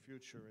secure your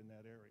future in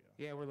that area?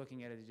 Yeah, we're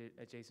looking at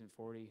adjacent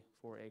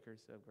 44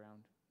 acres of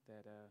ground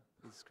that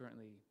is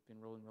currently been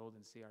enrolled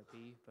in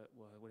CRP, but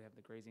would have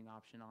the grazing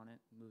option on it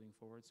moving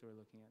forward. So we're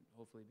looking at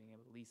hopefully being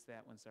able to lease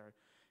that once our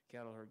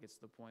cattle herd gets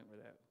to the point where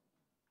that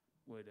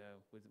would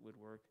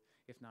work,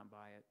 if not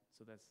buy it.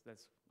 So that's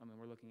I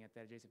mean, we're looking at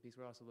that adjacent piece.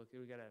 We're also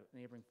looking, we got a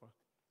neighboring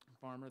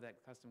farmer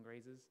that custom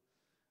grazes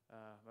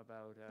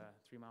about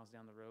 3 miles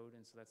down the road,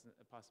 and so that's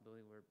a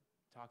possibility. We're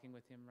talking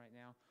with him right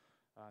now.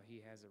 He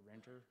has a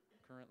renter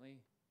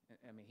currently.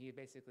 I mean, he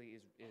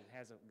basically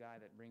has a guy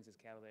that brings his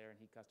cattle there, and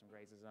he custom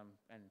grazes them.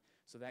 And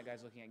so that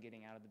guy's looking at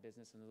getting out of the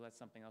business, and that's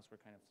something else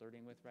we're kind of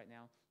flirting with right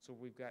now. So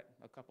we've got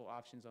a couple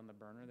options on the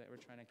burner that we're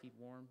trying to keep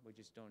warm. We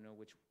just don't know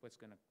what's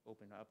going to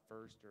open up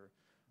first or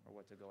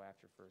what to go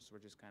after first. So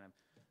we're just kind of,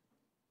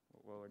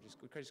 we're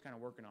just kind of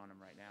working on them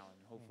right now,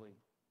 and hopefully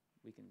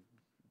we can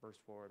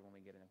burst forward when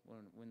we get in,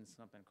 when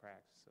something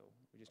cracks. So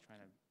we're just trying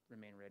to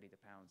remain ready to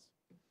pounce.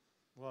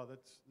 Well,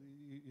 that's,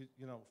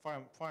 you know,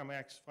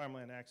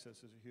 farmland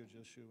access is a huge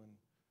issue, and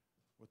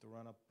with the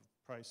run-up of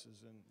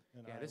prices in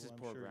Yeah, Iowa, this is I'm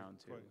poor sure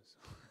ground too.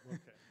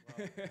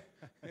 Okay,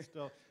 well,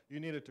 still, you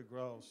need it to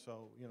grow,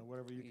 so, you know,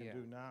 whatever you can Yeah.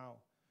 do now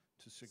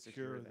to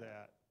secure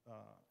that.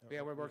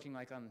 Yeah, we're working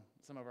like on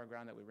some of our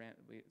ground that we rent.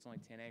 It's only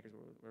 10 acres.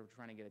 We're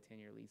trying to get a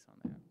 10-year lease on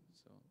that,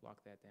 so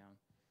lock that down.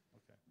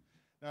 Okay.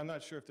 Now, I'm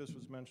not sure if this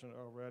was mentioned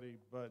already,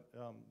 but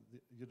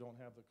you don't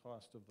have the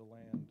cost of the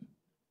land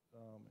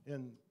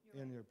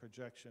in your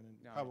projection,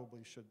 and No.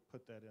 probably should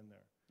put that in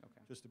there,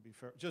 Okay. just to be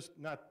fair. Just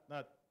not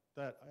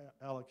that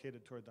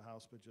allocated toward the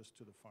house, but just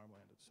to the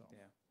farmland itself.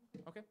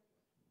 Yeah. Okay.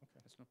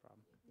 That's no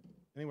problem.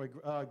 Anyway,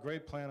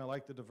 great plan. I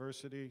like the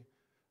diversity.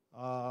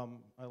 I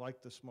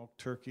like the smoked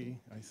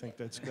turkey. I think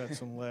that's got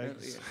some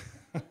legs.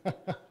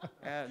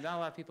 Not a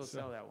lot of people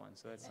sell that one,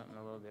 so that's something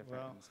a little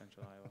different Well, in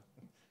Central Iowa.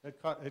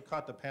 It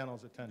caught the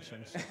panel's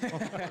attention.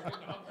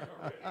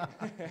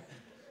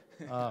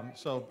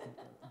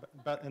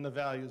 And the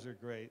values are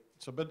great.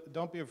 So, but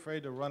don't be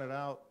afraid to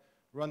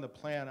run the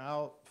plan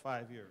out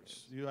 5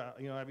 years. You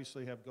know,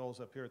 obviously have goals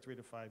up here 3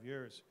 to 5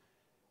 years.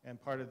 And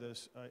part of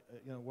this,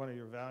 you know, one of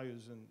your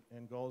values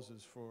and goals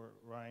is for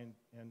Ryan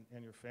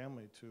and your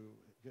family to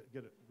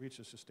reach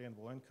a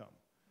sustainable income.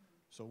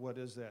 So what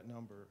is that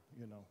number?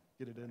 You know,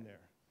 get it in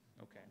there.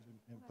 Okay.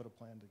 And put a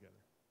plan together.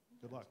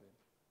 Good luck.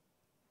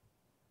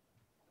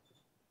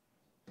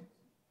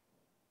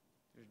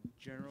 There's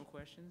general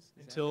questions?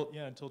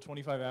 Until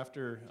 25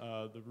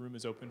 after, the room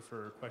is open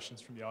for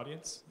questions from the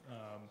audience.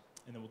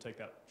 And then we'll take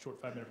that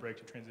short 5-minute break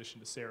to transition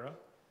to Sarah,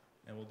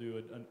 and we'll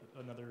do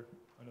another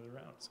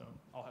round. So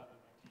I'll have the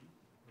mic to you.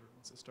 Whoever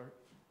wants to start.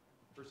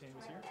 First hand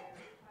was here.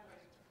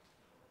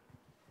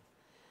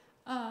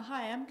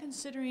 Hi, I'm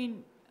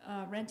considering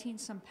renting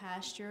some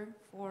pasture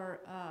for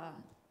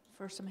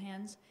some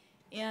hens,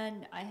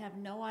 and I have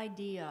no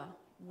idea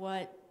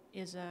what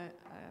is a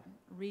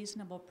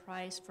reasonable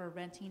price for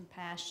renting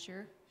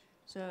pasture.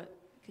 So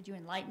could you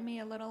enlighten me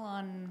a little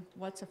on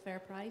what's a fair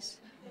price?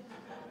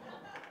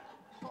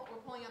 We're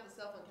pulling out the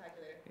cell phone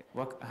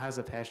calculator. How's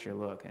the pasture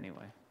look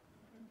anyway?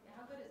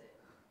 How good is it?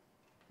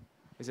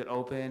 Is it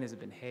open? Has it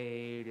been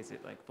hayed? Is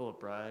it like full of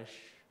brush?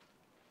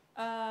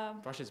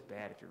 Brush is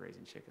bad if you're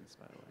raising chickens,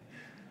 by the way.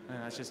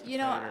 That's just You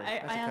know,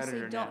 I I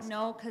honestly don't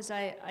know, because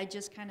I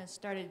just kind of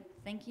started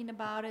thinking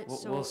about it.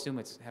 We'll assume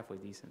it's halfway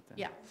decent then.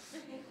 Yeah,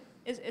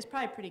 it's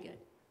probably pretty good.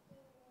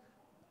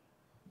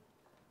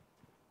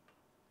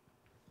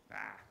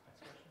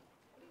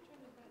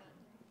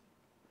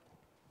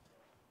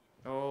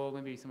 Oh,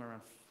 maybe somewhere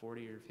around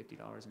 $40 or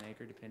 $50 an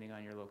acre, depending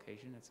on your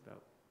location.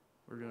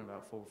 We're doing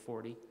about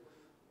 40.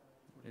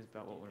 Is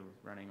about what we're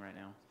running right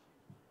now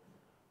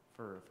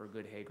for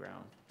good hay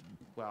ground.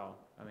 Well,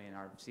 I mean,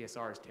 our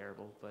CSR is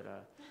terrible, but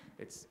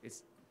it's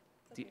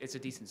a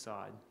decent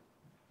sod.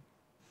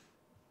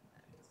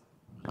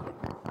 Yeah, I'm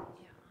on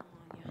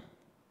you.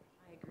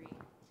 I agree.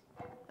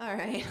 All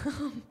right.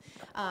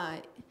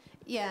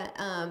 Yeah,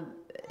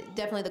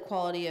 definitely the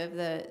quality of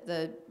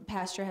the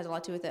pasture has a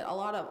lot to do with it. A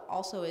lot of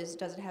also is,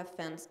 does it have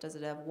fence? Does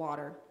it have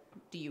water?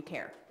 Do you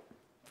care?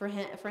 For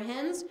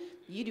hens,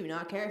 you do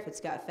not care if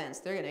it's got fence.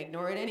 They're going to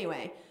ignore it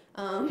anyway.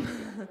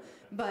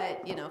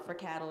 But, you know, for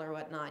cattle or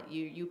whatnot,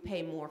 you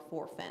pay more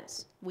for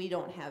fence. We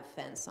don't have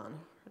fence on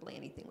hardly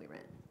anything we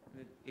rent.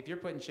 If you're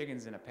putting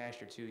chickens in a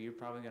pasture too, you're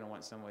probably going to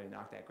want some way to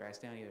knock that grass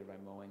down, either by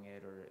mowing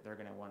it, or they're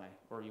going to want to,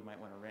 or you might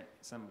want to rent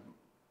some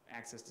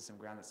access to some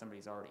ground that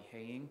somebody's already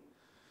haying,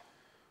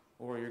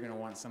 or you're going to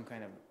want some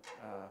kind of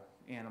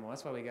animal.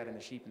 That's why we got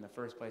into sheep in the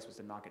first place, was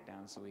to knock it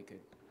down so we could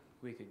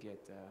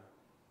get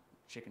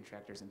chicken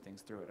tractors and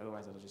things through it.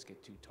 Otherwise, it'll just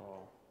get too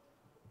tall.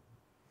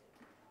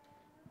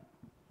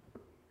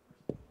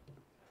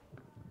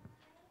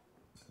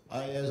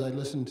 As I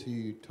listened to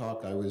you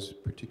talk, I was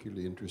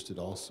particularly interested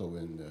also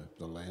in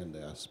the land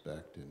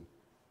aspect, and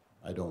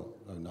I've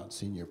not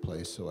seen your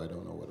place, so I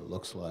don't know what it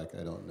looks like.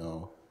 I don't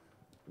know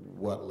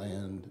what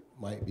land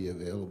might be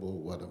available,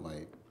 what it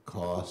might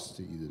cost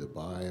to either to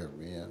buy or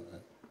rent.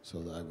 So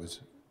I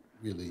was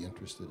really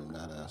interested in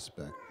that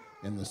aspect.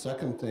 And the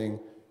second thing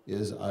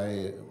is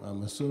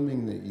I'm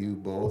assuming that you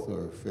both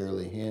are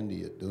fairly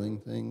handy at doing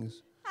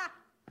things.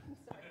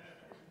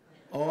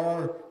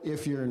 Or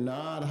if you're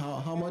not,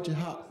 how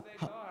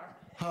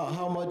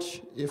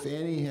much, if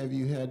any, have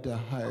you had to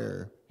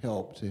hire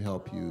help to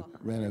help you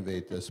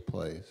renovate this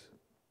place?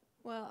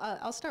 Well,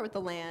 I'll start with the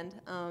land.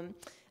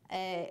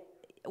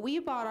 We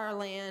bought our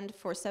land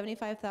for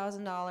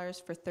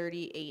 $75,000 for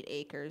 38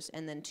 acres,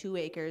 and then 2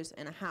 acres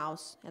and a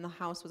house, and the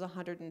house was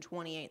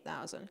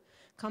 $128,000.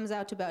 Comes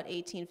out to about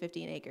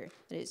 $18.50 an acre.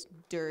 It is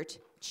dirt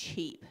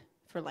cheap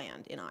for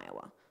land in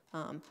Iowa.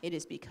 It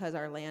is because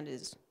our land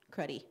is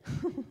cruddy,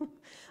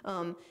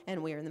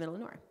 and we're in the middle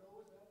of nowhere.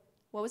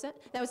 What was that?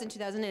 That was in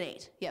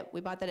 2008. Yep,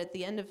 we bought that at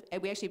the end of,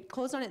 we actually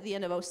closed on it at the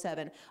end of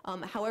 '07.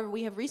 However,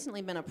 we have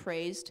recently been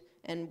appraised,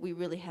 and we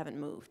really haven't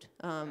moved.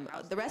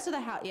 The rest of the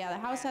house, yeah, the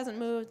house hasn't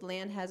moved,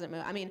 land hasn't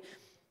moved. I mean,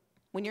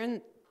 when you're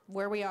in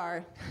where we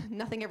are,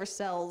 nothing ever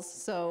sells,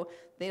 so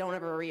they don't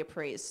ever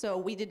reappraise. So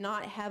we did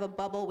not have a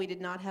bubble, we did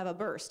not have a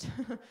burst.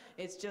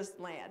 It's just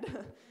land.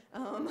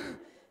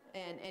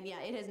 And yeah,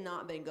 it has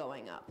not been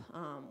going up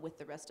with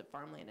the rest of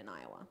farmland in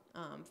Iowa.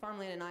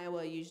 Farmland in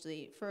Iowa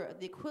usually, for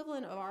the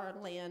equivalent of our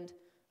land,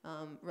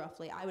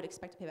 roughly, I would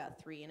expect to pay about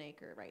 $3 an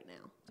acre right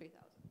now,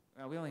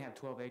 $3,000. We only have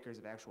 12 acres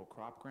of actual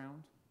crop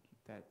ground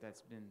that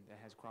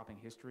has cropping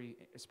history,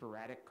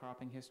 sporadic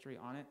cropping history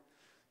on it.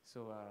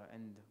 So,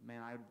 and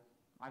man,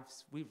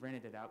 we've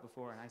rented it out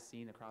before, and I've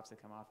seen the crops that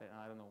come off it,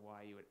 and I don't know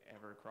why you would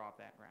ever crop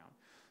that ground.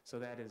 So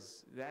that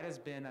has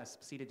been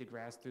seeded to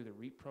grass through the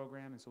REAP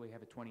program, and so we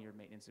have a 20-year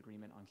maintenance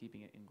agreement on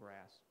keeping it in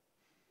grass.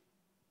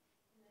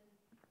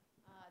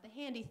 The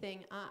handy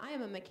thing, I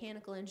am a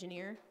mechanical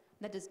engineer.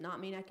 That does not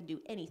mean I can do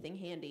anything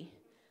handy.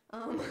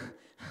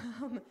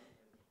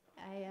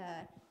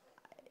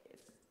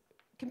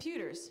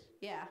 Computers,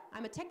 yeah.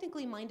 I'm a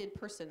technically minded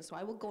person, so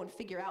I will go and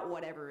figure out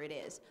whatever it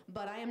is.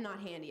 But I am not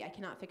handy. I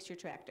cannot fix your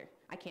tractor.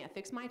 I can't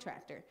fix my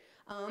tractor.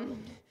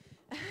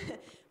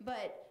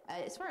 But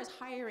as far as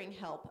hiring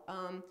help,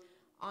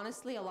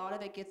 honestly, a lot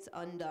of it gets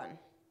undone.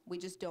 We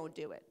just don't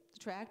do it. The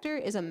tractor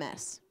is a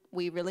mess.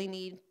 We really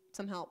need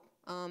some help.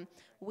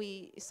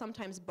 We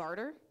sometimes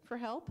barter for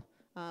help.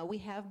 We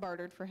have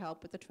bartered for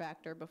help with the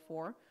tractor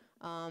before.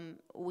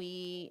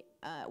 We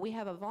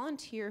have a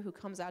volunteer who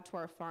comes out to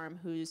our farm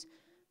who's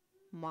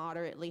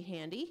moderately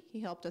handy. He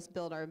helped us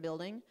build our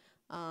building,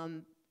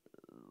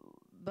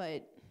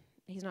 but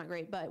he's not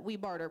great. But we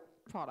barter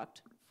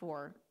product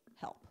for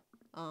help.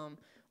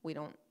 We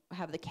don't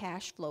have the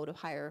cash flow to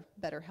hire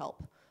better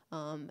help,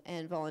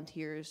 and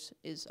volunteers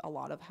is a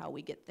lot of how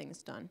we get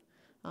things done.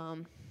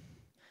 Other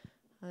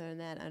than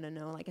that, I don't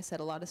know. Like I said,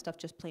 a lot of stuff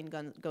just plain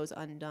goes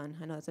undone.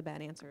 I know that's a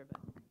bad answer,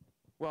 but.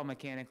 Well,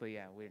 mechanically,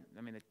 yeah.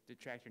 I mean, the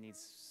tractor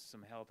needs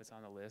some help. It's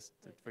on the list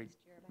for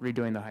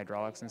redoing the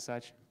hydraulics and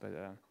such. But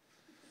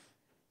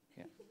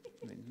yeah,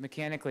 I mean,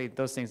 mechanically,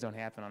 those things don't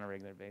happen on a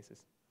regular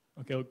basis.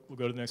 Okay, we'll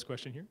go to the next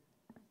question here.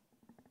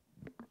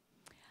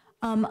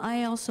 I'm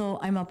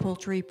a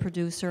poultry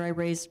producer. I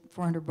raised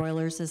 400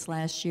 broilers this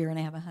last year, and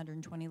I have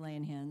 120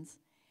 laying hens.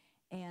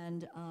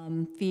 And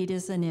feed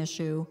is an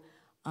issue.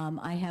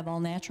 I have all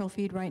natural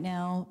feed right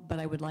now, but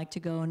I would like to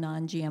go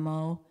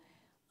non-GMO.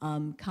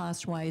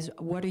 Cost-wise,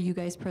 what are you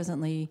guys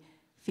presently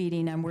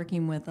feeding? I'm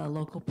working with a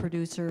local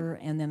producer,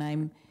 and then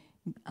I'm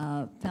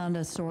found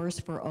a source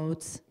for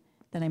oats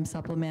that I'm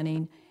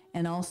supplementing.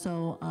 And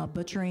also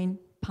butchering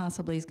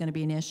possibly is going to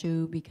be an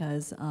issue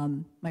because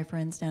my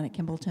friends down at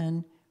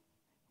Kimballton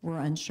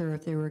were unsure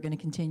if they were going to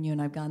continue,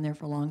 and I've gone there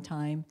for a long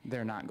time.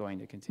 They're not going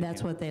to continue.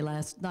 That's what they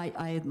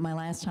my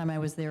last time I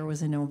was there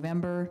was in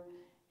November,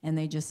 and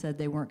they just said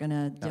they weren't going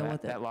to deal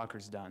with it. That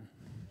locker's done.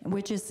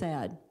 Which is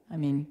sad. I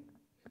mean,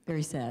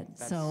 very sad.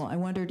 So I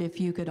wondered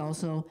if you could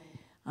also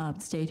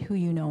state who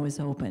you know is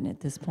open at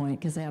this point,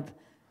 because I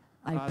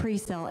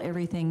pre-sell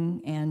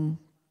everything, and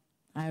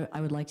I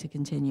would like to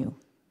continue.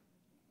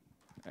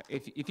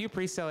 If you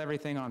pre-sell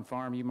everything on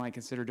farm, you might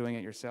consider doing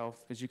it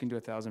yourself, because you can do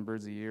 1,000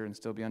 birds a year and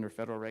still be under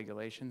federal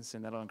regulations,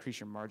 and that'll increase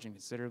your margin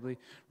considerably.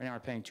 Right now, we're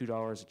paying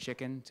 $2 a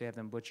chicken to have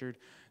them butchered.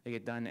 They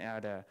get done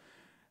out of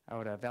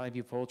Valley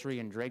View Poultry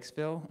in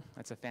Drakesville.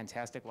 That's a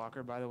fantastic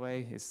locker, by the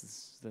way.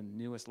 It's the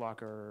newest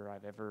locker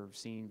I've ever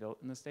seen built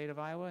in the state of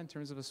Iowa in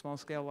terms of a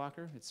small-scale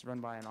locker. It's run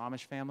by an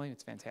Amish family.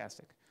 It's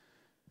fantastic.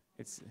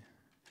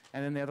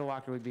 And then the other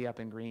locker would be up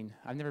in Green.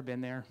 I've never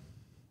been there.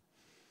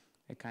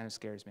 It kind of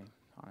scares me,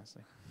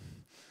 honestly.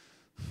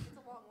 It's a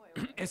long way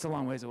away. It's a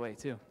long ways away,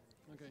 too.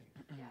 Okay.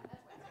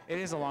 It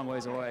is a long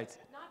ways away.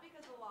 Not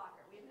because of the locker.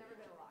 We've never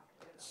been a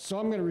locker. So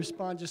I'm going to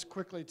respond just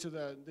quickly to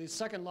the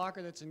second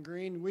locker that's in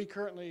Green. We've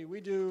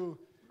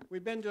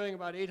been doing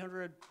about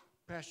 800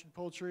 pastured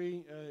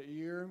poultry a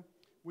year.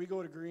 We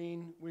go to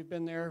Green. We've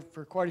been there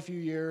for quite a few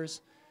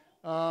years.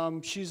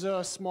 She's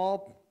a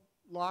small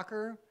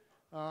locker.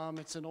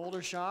 It's an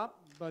older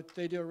shop, but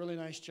they do a really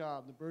nice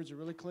job. The birds are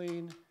really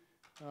clean.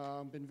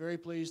 Been very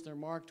pleased. They're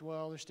marked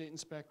well. They're state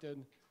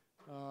inspected.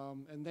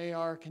 And they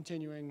are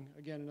continuing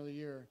again another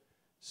year.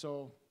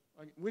 So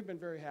we've been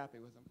very happy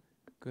with them.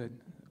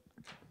 Good.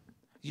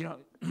 You know,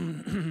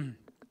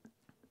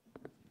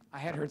 I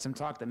had heard some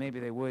talk that maybe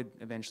they would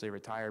eventually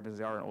retire because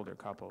they are an older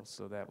couple,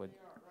 so that would,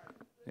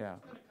 yeah.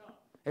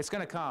 It's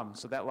going to come.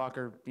 So that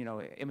locker, you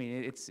know, I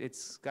mean,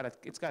 it's got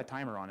a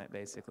timer on it,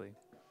 basically.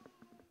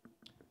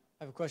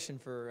 I have a question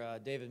for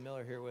David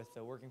Miller here with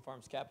Working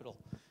Farms Capital.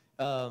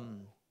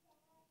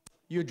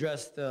 You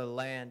addressed the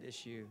land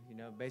issue. You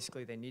know,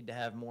 basically they need to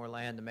have more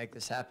land to make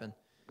this happen.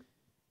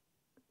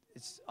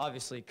 It's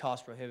obviously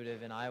cost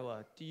prohibitive in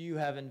Iowa. Do you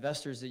have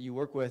investors that you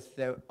work with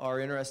that are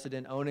interested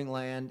in owning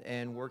land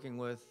and working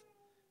with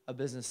a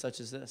business such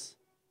as this?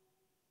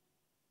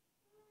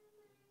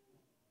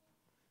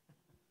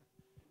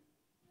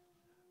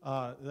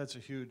 That's a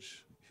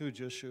huge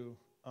issue.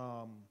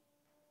 One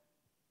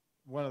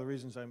of the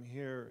reasons I'm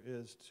here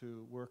is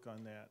to work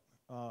on that.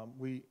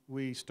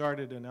 We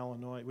started in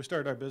Illinois. We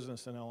started our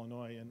business in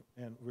Illinois,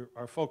 and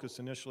our focus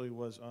initially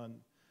was on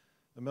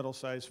the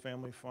middle-sized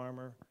family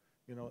farmer,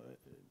 you know,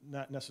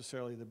 not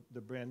necessarily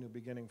the brand new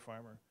beginning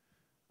farmer,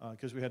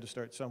 because we had to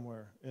start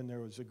somewhere, and there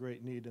was a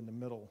great need in the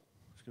middle,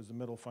 because the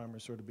middle farmer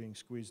is sort of being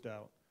squeezed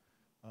out.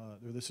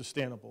 They're the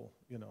sustainable,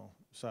 you know,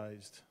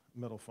 sized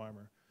middle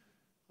farmer.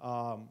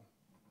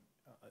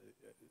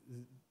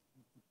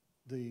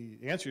 The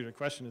answer to your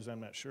question is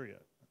I'm not sure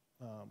yet.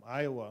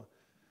 Iowa,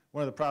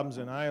 one of the problems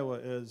in Iowa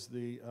is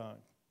the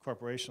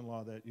corporation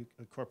law that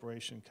a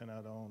corporation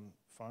cannot own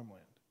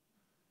farmland.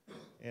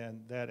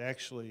 And that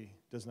actually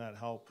does not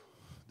help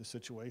the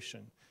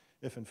situation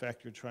if, in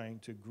fact, you're trying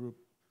to group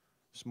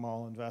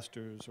small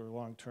investors or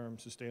long-term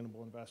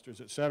sustainable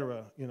investors, et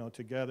cetera, you know,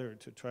 together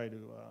to try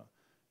to,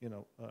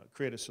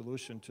 create a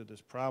solution to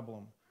this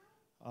problem.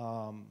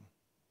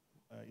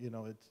 You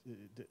know,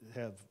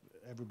 have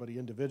everybody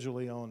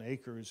individually own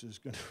acres is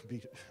going to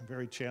be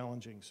very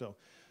challenging. So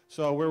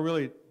we're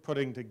really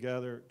trying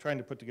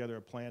to put together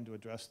a plan to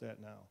address that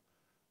now.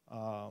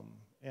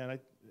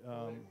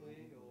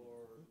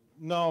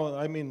 No,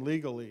 I mean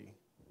legally,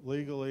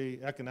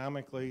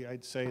 economically,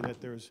 I'd say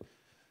that there's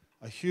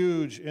a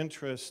huge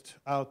interest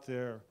out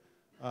there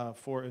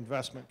for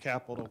investment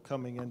capital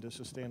coming into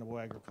sustainable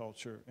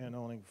agriculture and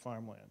owning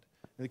farmland.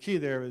 And the key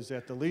there is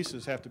that the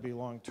leases have to be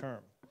long-term.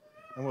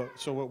 And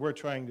so what we're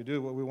trying to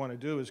do, what we want to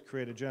do is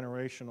create a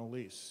generational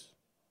lease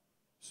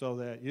so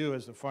that you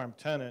as the farm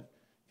tenant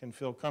can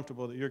feel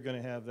comfortable that you're going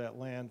to have that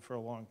land for a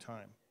long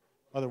time.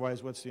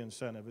 Otherwise, what's the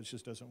incentive? It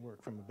just doesn't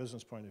work from a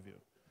business point of view.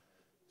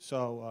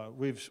 So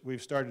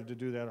we've started to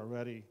do that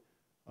already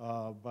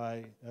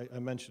by, I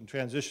mentioned,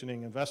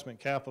 transitioning investment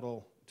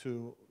capital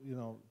to, you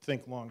know,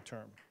 think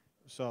long-term.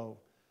 So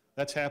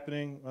that's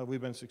happening.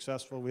 We've been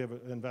successful. We have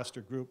an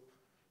investor group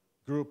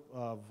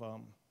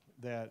of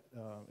that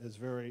is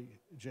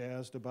very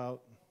jazzed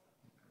about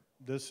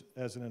this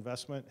as an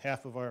investment.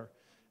 Half of our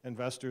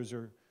investors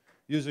are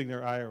using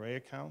their IRA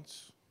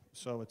accounts,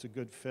 so it's a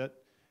good fit.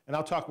 And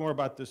I'll talk more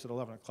about this at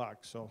 11 o'clock,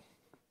 so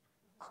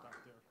stop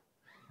there.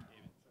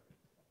 David,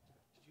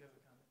 did you have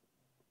a comment?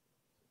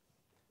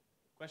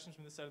 Questions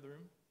from this side of the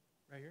room,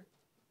 right here?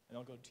 And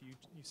I'll go to you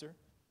sir.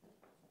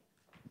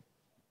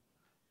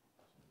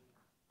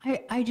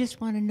 I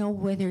just want to know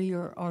whether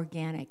you're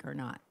organic or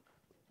not.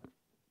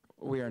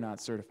 We are not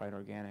certified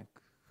organic.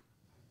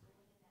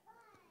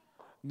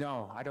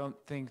 No, I don't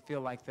feel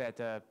like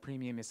that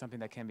premium is something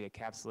that can be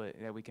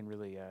encapsulated, that we can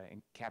really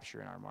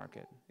capture in our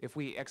market. If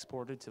we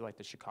exported to like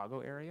the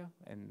Chicago area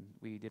and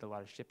we did a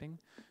lot of shipping,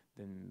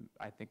 then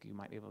I think you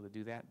might be able to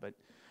do that. But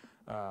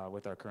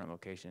with our current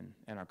location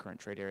and our current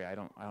trade area,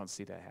 I don't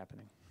see that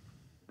happening.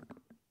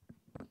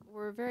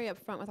 We're very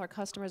upfront with our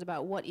customers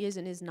about what is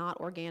and is not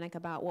organic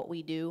about what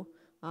we do.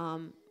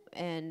 And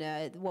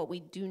what we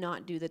do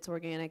not do that's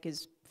organic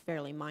is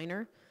fairly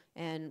minor.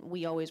 And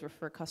we always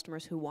refer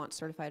customers who want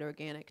certified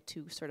organic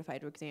to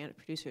certified organic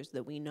producers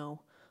that we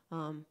know.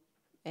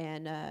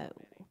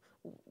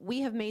 We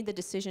have made the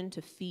decision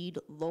to feed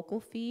local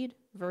feed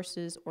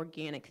versus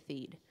organic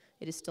feed.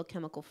 It is still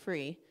chemical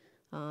free,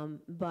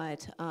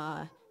 But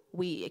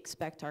we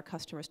expect our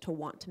customers to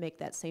want to make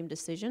that same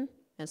decision,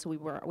 and so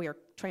we are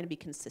trying to be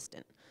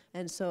consistent.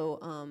 And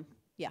so,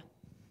 yeah,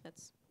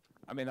 that's.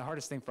 I mean, the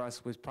hardest thing for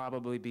us would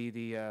probably be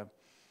the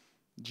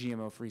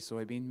GMO-free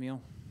soybean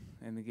meal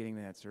and getting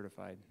that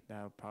certified.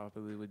 That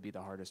probably would be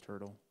the hardest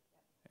hurdle.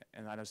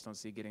 And I just don't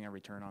see getting a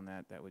return on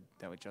that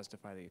would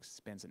justify the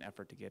expense and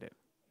effort to get it.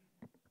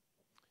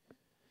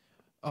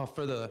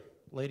 For the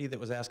lady that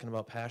was asking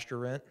about pasture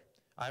rent,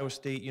 Iowa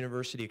State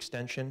University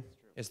Extension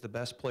is the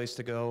best place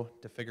to go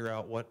to figure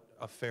out what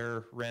a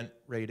fair rent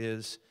rate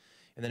is.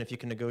 And then if you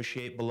can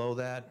negotiate below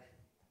that,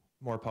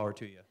 more power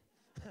to you.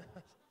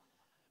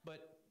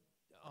 But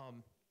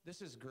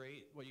this is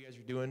great, what you guys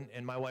are doing,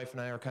 and my wife and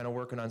I are kind of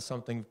working on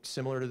something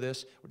similar to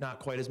this. Not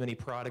quite as many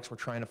products. We're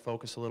trying to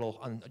focus a little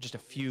on just a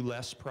few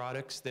less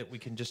products that we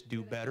can just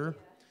do better.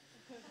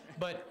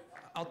 But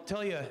I'll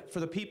tell you, for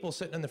the people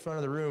sitting in the front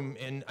of the room,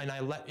 and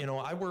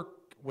I work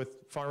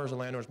with farmers and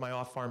landowners, my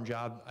off-farm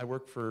job. I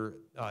work for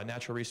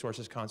Natural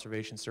Resources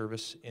Conservation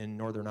Service in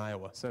northern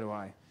Iowa. So do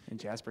I, in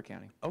Jasper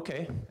County.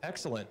 Okay,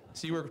 excellent.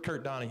 So you work with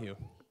Kurt Donahue.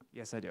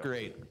 Yes, I do.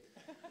 Great.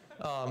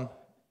 And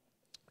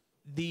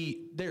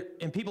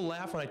people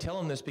laugh when I tell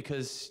them this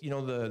because,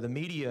 the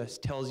media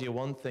tells you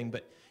one thing,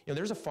 but,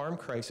 there's a farm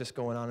crisis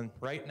going on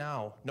right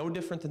now, no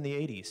different than the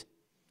 80s.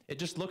 It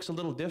just looks a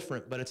little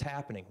different, but it's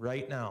happening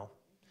right now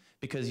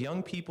because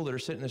young people that are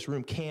sitting in this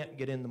room can't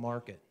get in the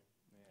market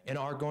and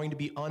are going to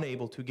be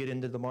unable to get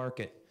into the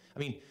market. I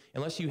mean,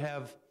 unless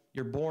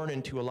you're born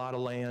into a lot of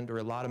land or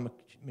a lot of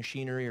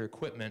machinery or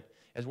equipment,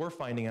 as we're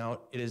finding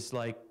out, it is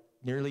like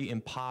nearly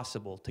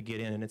impossible to get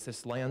in, and it's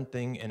this land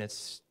thing, and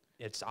it's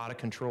out of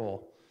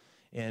control.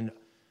 And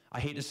I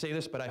hate to say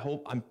this, but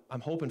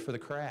I'm hoping for the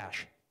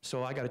crash,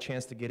 so I got a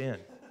chance to get in.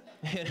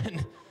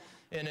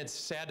 And it's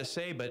sad to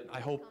say, but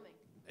I hope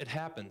it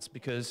happens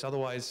because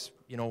otherwise,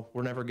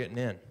 we're never getting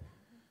in.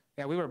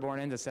 Yeah, we were born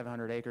into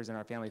 700 acres in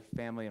our family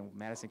in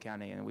Madison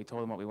County, and we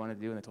told them what we wanted to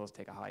do, and they told us to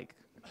take a hike.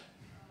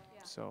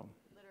 Yeah, so,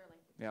 literally.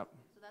 Yep.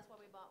 So that's why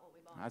we bought what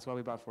we bought. That's why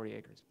we bought 40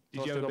 acres.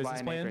 Did you have a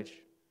business plan?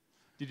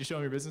 Did you show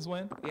him your business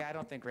plan? Yeah, I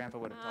don't think Grandpa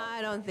would have talked.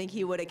 I don't think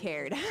he would have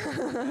cared. Side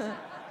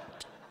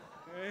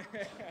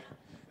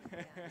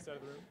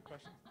of the room,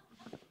 question?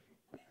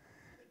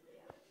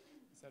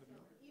 Side of the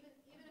room.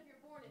 Even if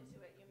you're born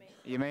into it,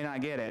 You may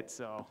not get it,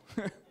 so.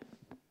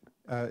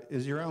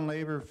 Is your own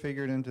labor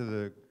figured into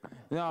the?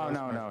 No.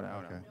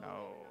 Okay.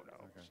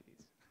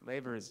 Jeez.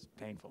 Labor is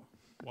painful.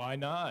 Why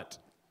not?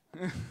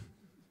 Luke.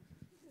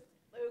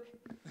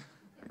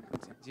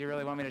 Do you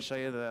really want me to show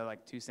you the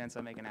 2 cents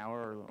I make an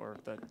hour or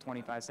the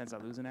 25 cents I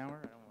lose an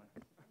hour?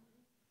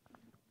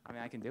 I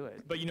mean, I can do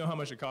it. But you know how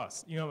much it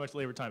costs. You know how much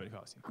labor time it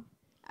costs you.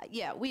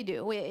 Yeah, we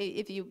do.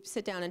 If you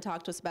sit down and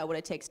talk to us about what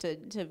it takes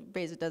to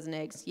raise a dozen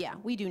eggs, yeah,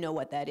 we do know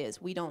what that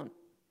is. We don't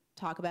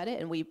talk about it,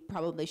 and we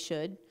probably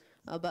should,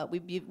 but we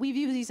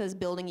view these as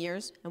building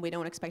years, and we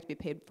don't expect to be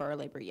paid for our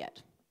labor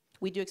yet.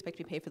 We do expect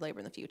to be paid for labor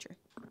in the future.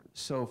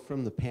 So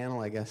from the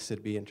panel, I guess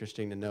it'd be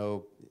interesting to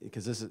know,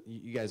 because this is,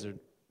 you guys are,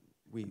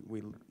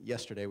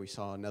 yesterday we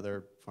saw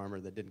another farmer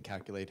that didn't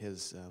calculate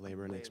his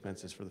labor and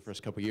expenses for the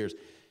first couple of years.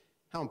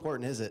 How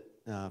important is it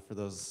for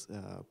those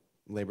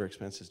labor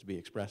expenses to be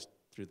expressed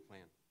through the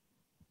plan?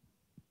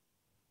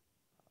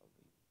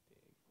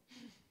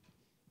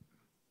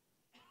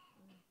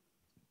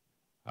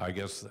 I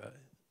guess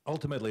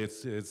ultimately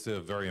it's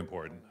very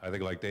important. I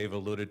think like Dave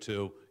alluded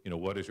to,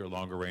 what is your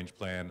longer range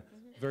plan?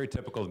 Very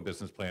typical in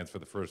business plans for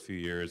the first few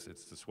years.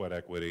 It's the sweat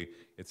equity.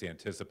 It's the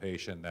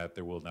anticipation that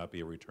there will not be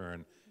a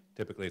return.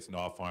 Typically it's an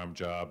off-farm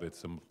job. It's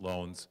some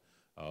loans,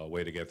 a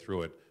way to get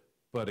through it.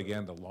 But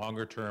again, the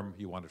longer term,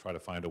 you want to try to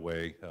find a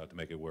way to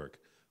make it work.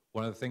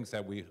 One of the things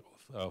that we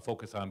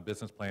focus on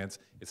business plans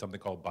is something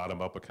called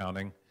bottom-up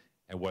accounting.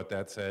 And what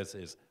that says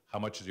is how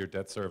much is your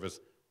debt service,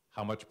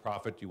 how much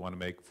profit do you want to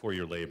make for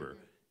your labor.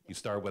 You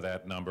start with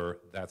that number,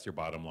 that's your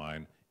bottom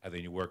line, and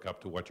then you work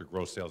up to what your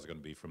gross sales are going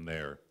to be from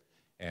there.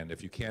 And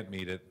if you can't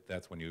meet it,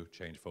 that's when you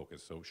change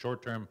focus. So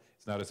short term,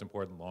 it's not as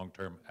important. Long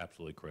term,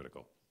 absolutely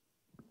critical.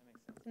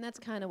 And that's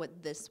kind of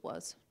what this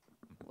was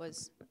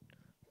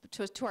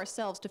to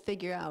ourselves to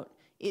figure out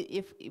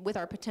if with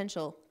our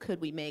potential,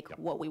 could we make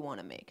what we want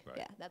to make? Right.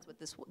 Yeah, that's what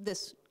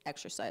this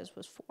exercise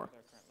was for.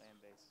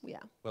 Yeah.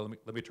 Well,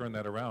 let me turn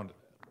that around.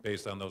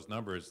 Based on those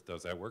numbers,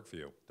 does that work for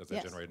you? Does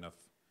that generate enough?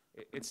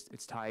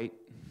 It's tight.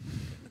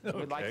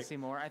 We'd like to see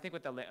more. I think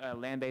with the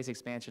land-based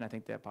expansion, I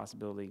think that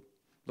possibility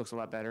looks a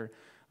lot better.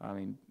 I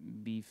mean,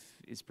 beef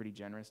is pretty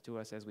generous to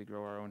us as we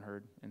grow our own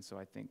herd, and so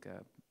I think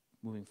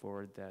moving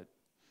forward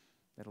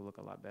that'll look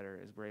a lot better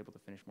as we're able to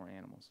finish more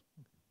animals.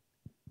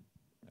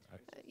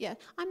 Yeah,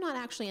 I'm not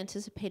actually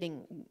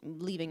anticipating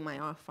leaving my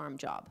off-farm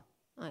job.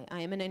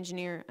 I am an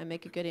engineer. I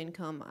make a good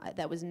income.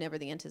 That was never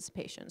the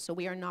anticipation. So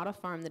we are not a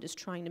farm that is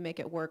trying to make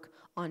it work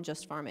on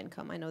just farm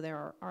income. I know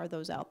there are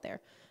those out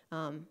there,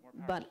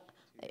 but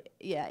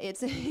yeah,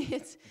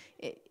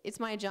 it's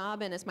my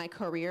job and it's my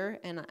career,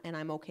 and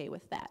I'm okay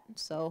with that.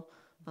 So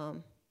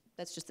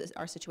that's just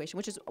our situation,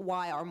 which is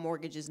why our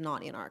mortgage is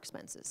not in our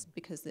expenses,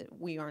 because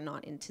we are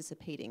not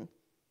anticipating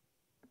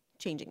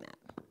changing that.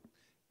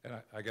 And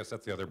I guess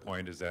that's the other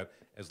point, is that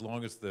as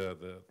long as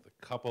the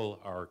couple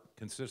are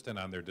consistent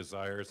on their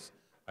desires,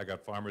 I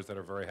got farmers that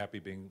are very happy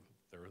being,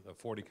 they're a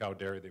 40 cow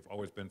dairy, they've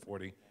always been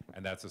 40,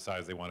 and that's the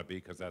size they want to be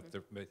because that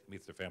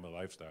meets their family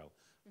lifestyle.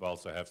 We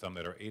also have some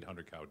that are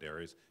 800 cow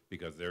dairies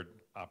because their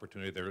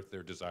opportunity,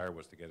 their desire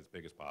was to get as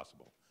big as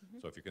possible.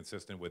 So if you're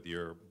consistent with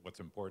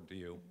what's important to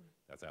you,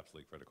 that's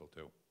absolutely critical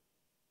too.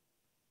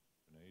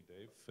 Renee,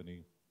 Dave,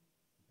 any?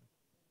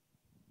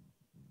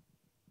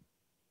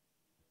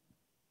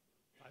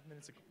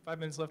 5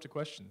 minutes left to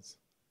questions.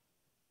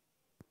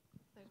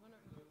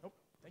 Oh,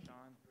 thank you.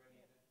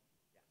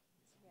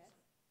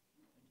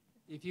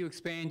 If you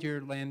expand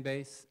your land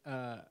base,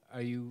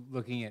 are you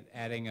looking at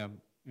adding a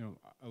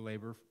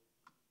labor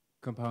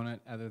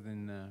component other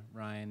than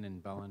Ryan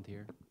and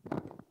volunteer?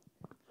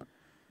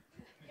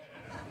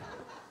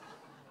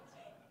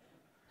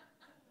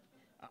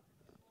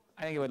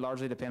 I think it would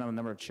largely depend on the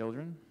number of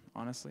children,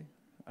 honestly.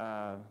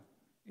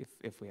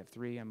 If we have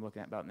 3, I'm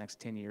looking at about the next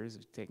 10 years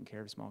of taking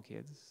care of small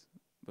kids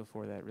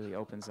before that really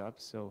opens up.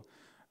 So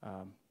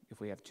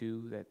if we have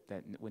 2,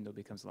 that window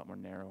becomes a lot more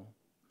narrow.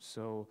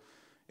 So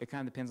it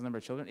kind of depends on the number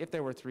of children. If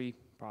there were 3,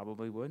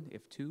 probably would.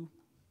 If 2,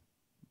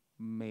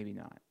 maybe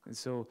not. And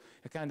so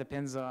it kind of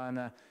depends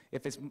on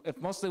if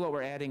mostly what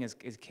we're adding is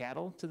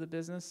cattle to the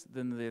business,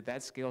 then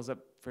that scales up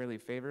fairly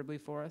favorably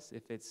for us.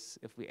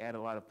 If we add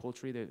a lot of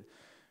poultry,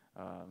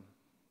 I'm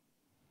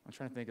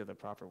trying to think of the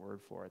proper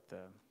word for it.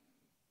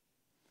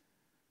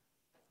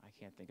 I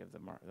can't think of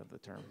the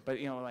term, but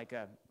like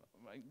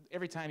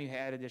every time you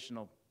add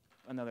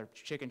another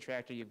chicken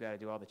tractor, you've got to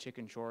do all the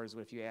chicken chores.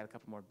 But if you add a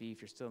couple more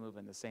beef, you're still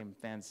moving the same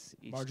fence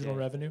each Marginal day.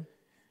 revenue?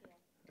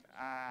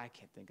 I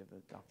can't think of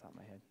it off the top of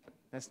my head.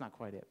 That's not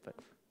quite it, but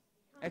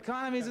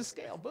economies of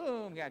scale.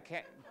 Boom. Got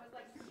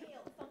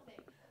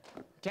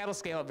cattle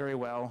scale up very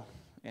well,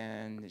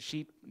 and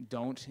sheep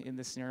don't in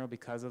this scenario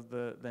because of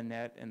the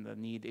net and the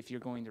need. If you're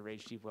going to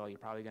raise sheep well, you're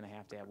probably going to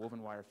have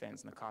woven wire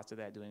fence, and the cost of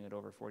that doing it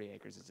over 40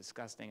 acres is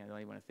disgusting. I don't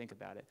even want to think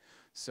about it.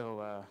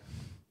 So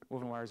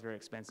woven wire is very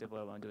expensive,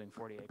 let alone doing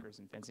 40 acres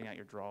and fencing out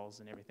your draws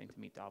and everything to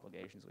meet the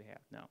obligations we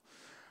have. No,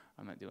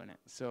 I'm not doing it.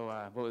 So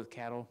but with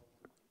cattle,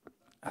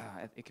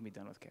 it can be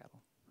done with cattle.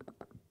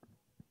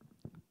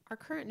 Our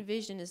current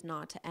vision is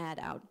not to add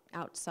out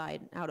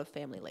of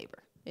family labor.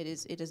 It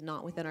is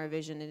not within our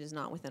vision. It is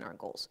not within our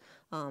goals.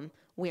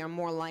 We are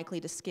more likely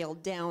to scale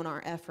down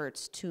our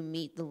efforts to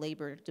meet the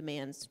labor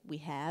demands we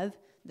have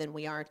than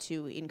we are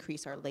to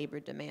increase our labor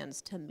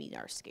demands to meet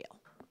our scale.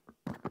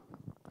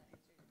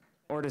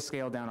 Or to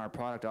scale down our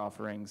product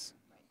offerings.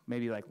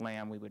 Maybe like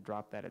lamb, we would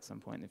drop that at some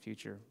point in the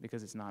future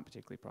because it's not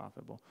particularly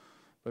profitable.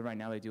 But right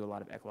now they do a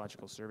lot of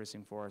ecological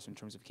servicing for us in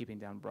terms of keeping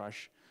down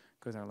brush,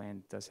 because our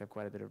land does have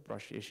quite a bit of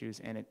brush issues,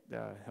 and it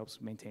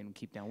helps maintain and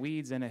keep down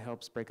weeds, and it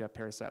helps break up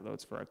parasite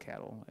loads for our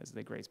cattle as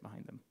they graze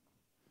behind them.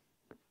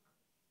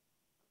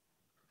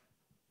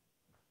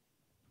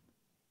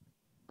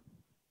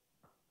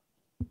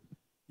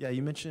 Yeah,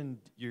 you mentioned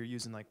you're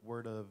using like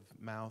word of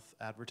mouth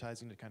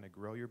advertising to kind of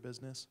grow your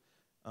business.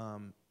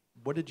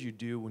 What did you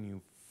do when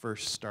you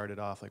first started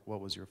off? Like, what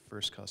was your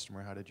first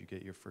customer? How did you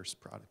get your first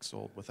product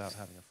sold without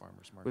having a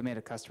farmer's market? We made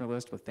a customer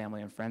list with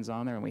family and friends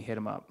on there, and we hit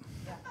them up.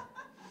 Yeah,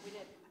 we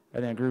did.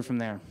 And then it grew from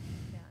there.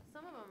 Yeah,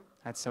 some of them.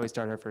 That's how we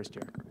started our first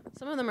year.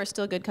 Some of them are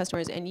still good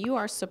customers, and you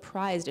are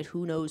surprised at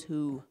who knows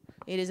who.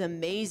 It is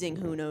amazing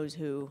who knows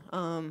who.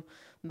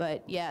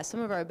 But yeah,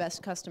 some of our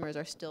best customers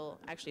are still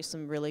actually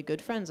some really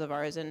good friends of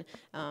ours, and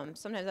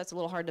sometimes that's a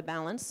little hard to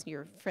balance,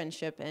 your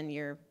friendship and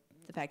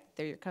the fact that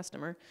they're your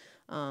customer.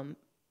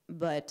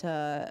 But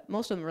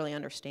most of them really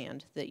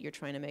understand that you're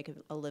trying to make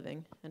a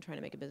living and trying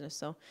to make a business.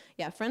 So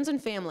yeah, friends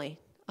and family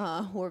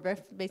were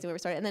basically where we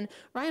started. And then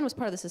Ryan was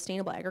part of the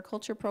Sustainable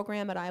Agriculture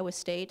Program at Iowa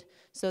State.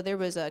 So there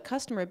was a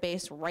customer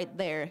base right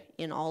there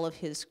in all of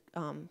his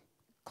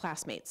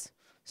classmates.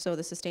 So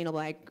the Sustainable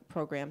Ag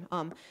Program.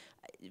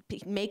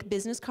 Make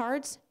business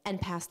cards and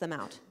pass them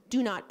out.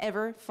 Do not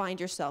ever find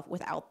yourself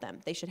without them.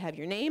 They should have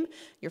your name,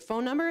 your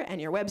phone number,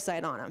 and your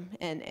website on them.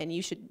 And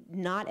you should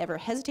not ever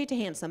hesitate to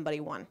hand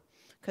somebody one,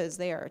 because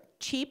they are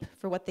cheap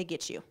for what they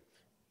get you.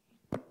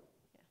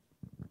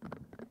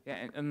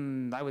 Yeah,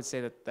 and I would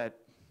say that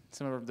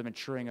some of the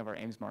maturing of our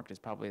Ames market is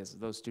probably as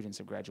those students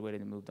have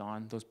graduated and moved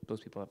on, those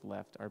people have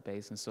left our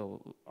base, and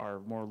so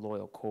our more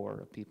loyal core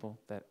of people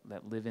that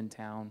live in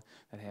town,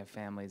 that have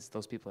families,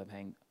 those people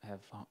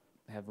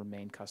have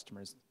remained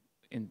customers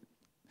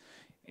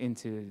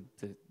into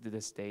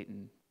this state,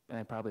 and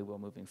I probably will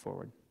moving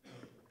forward.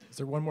 Is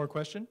there one more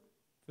question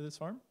for this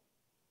farm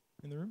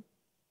in the room?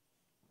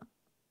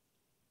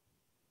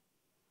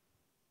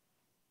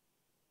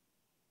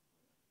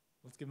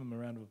 Let's give them a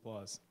round of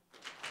applause.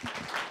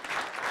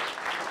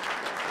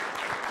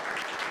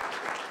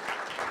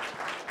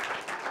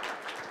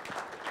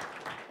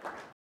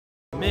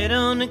 Met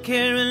on the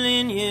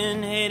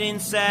Carolinian heading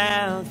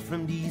south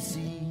from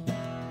D.C.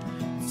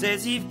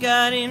 Says he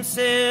got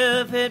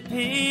himself had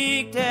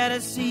picked out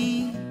of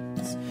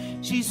seats.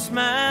 She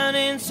smiled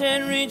and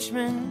said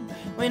Richmond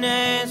when I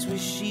asked where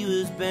she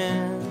was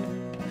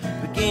bound.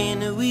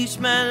 began to wish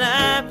my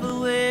life away.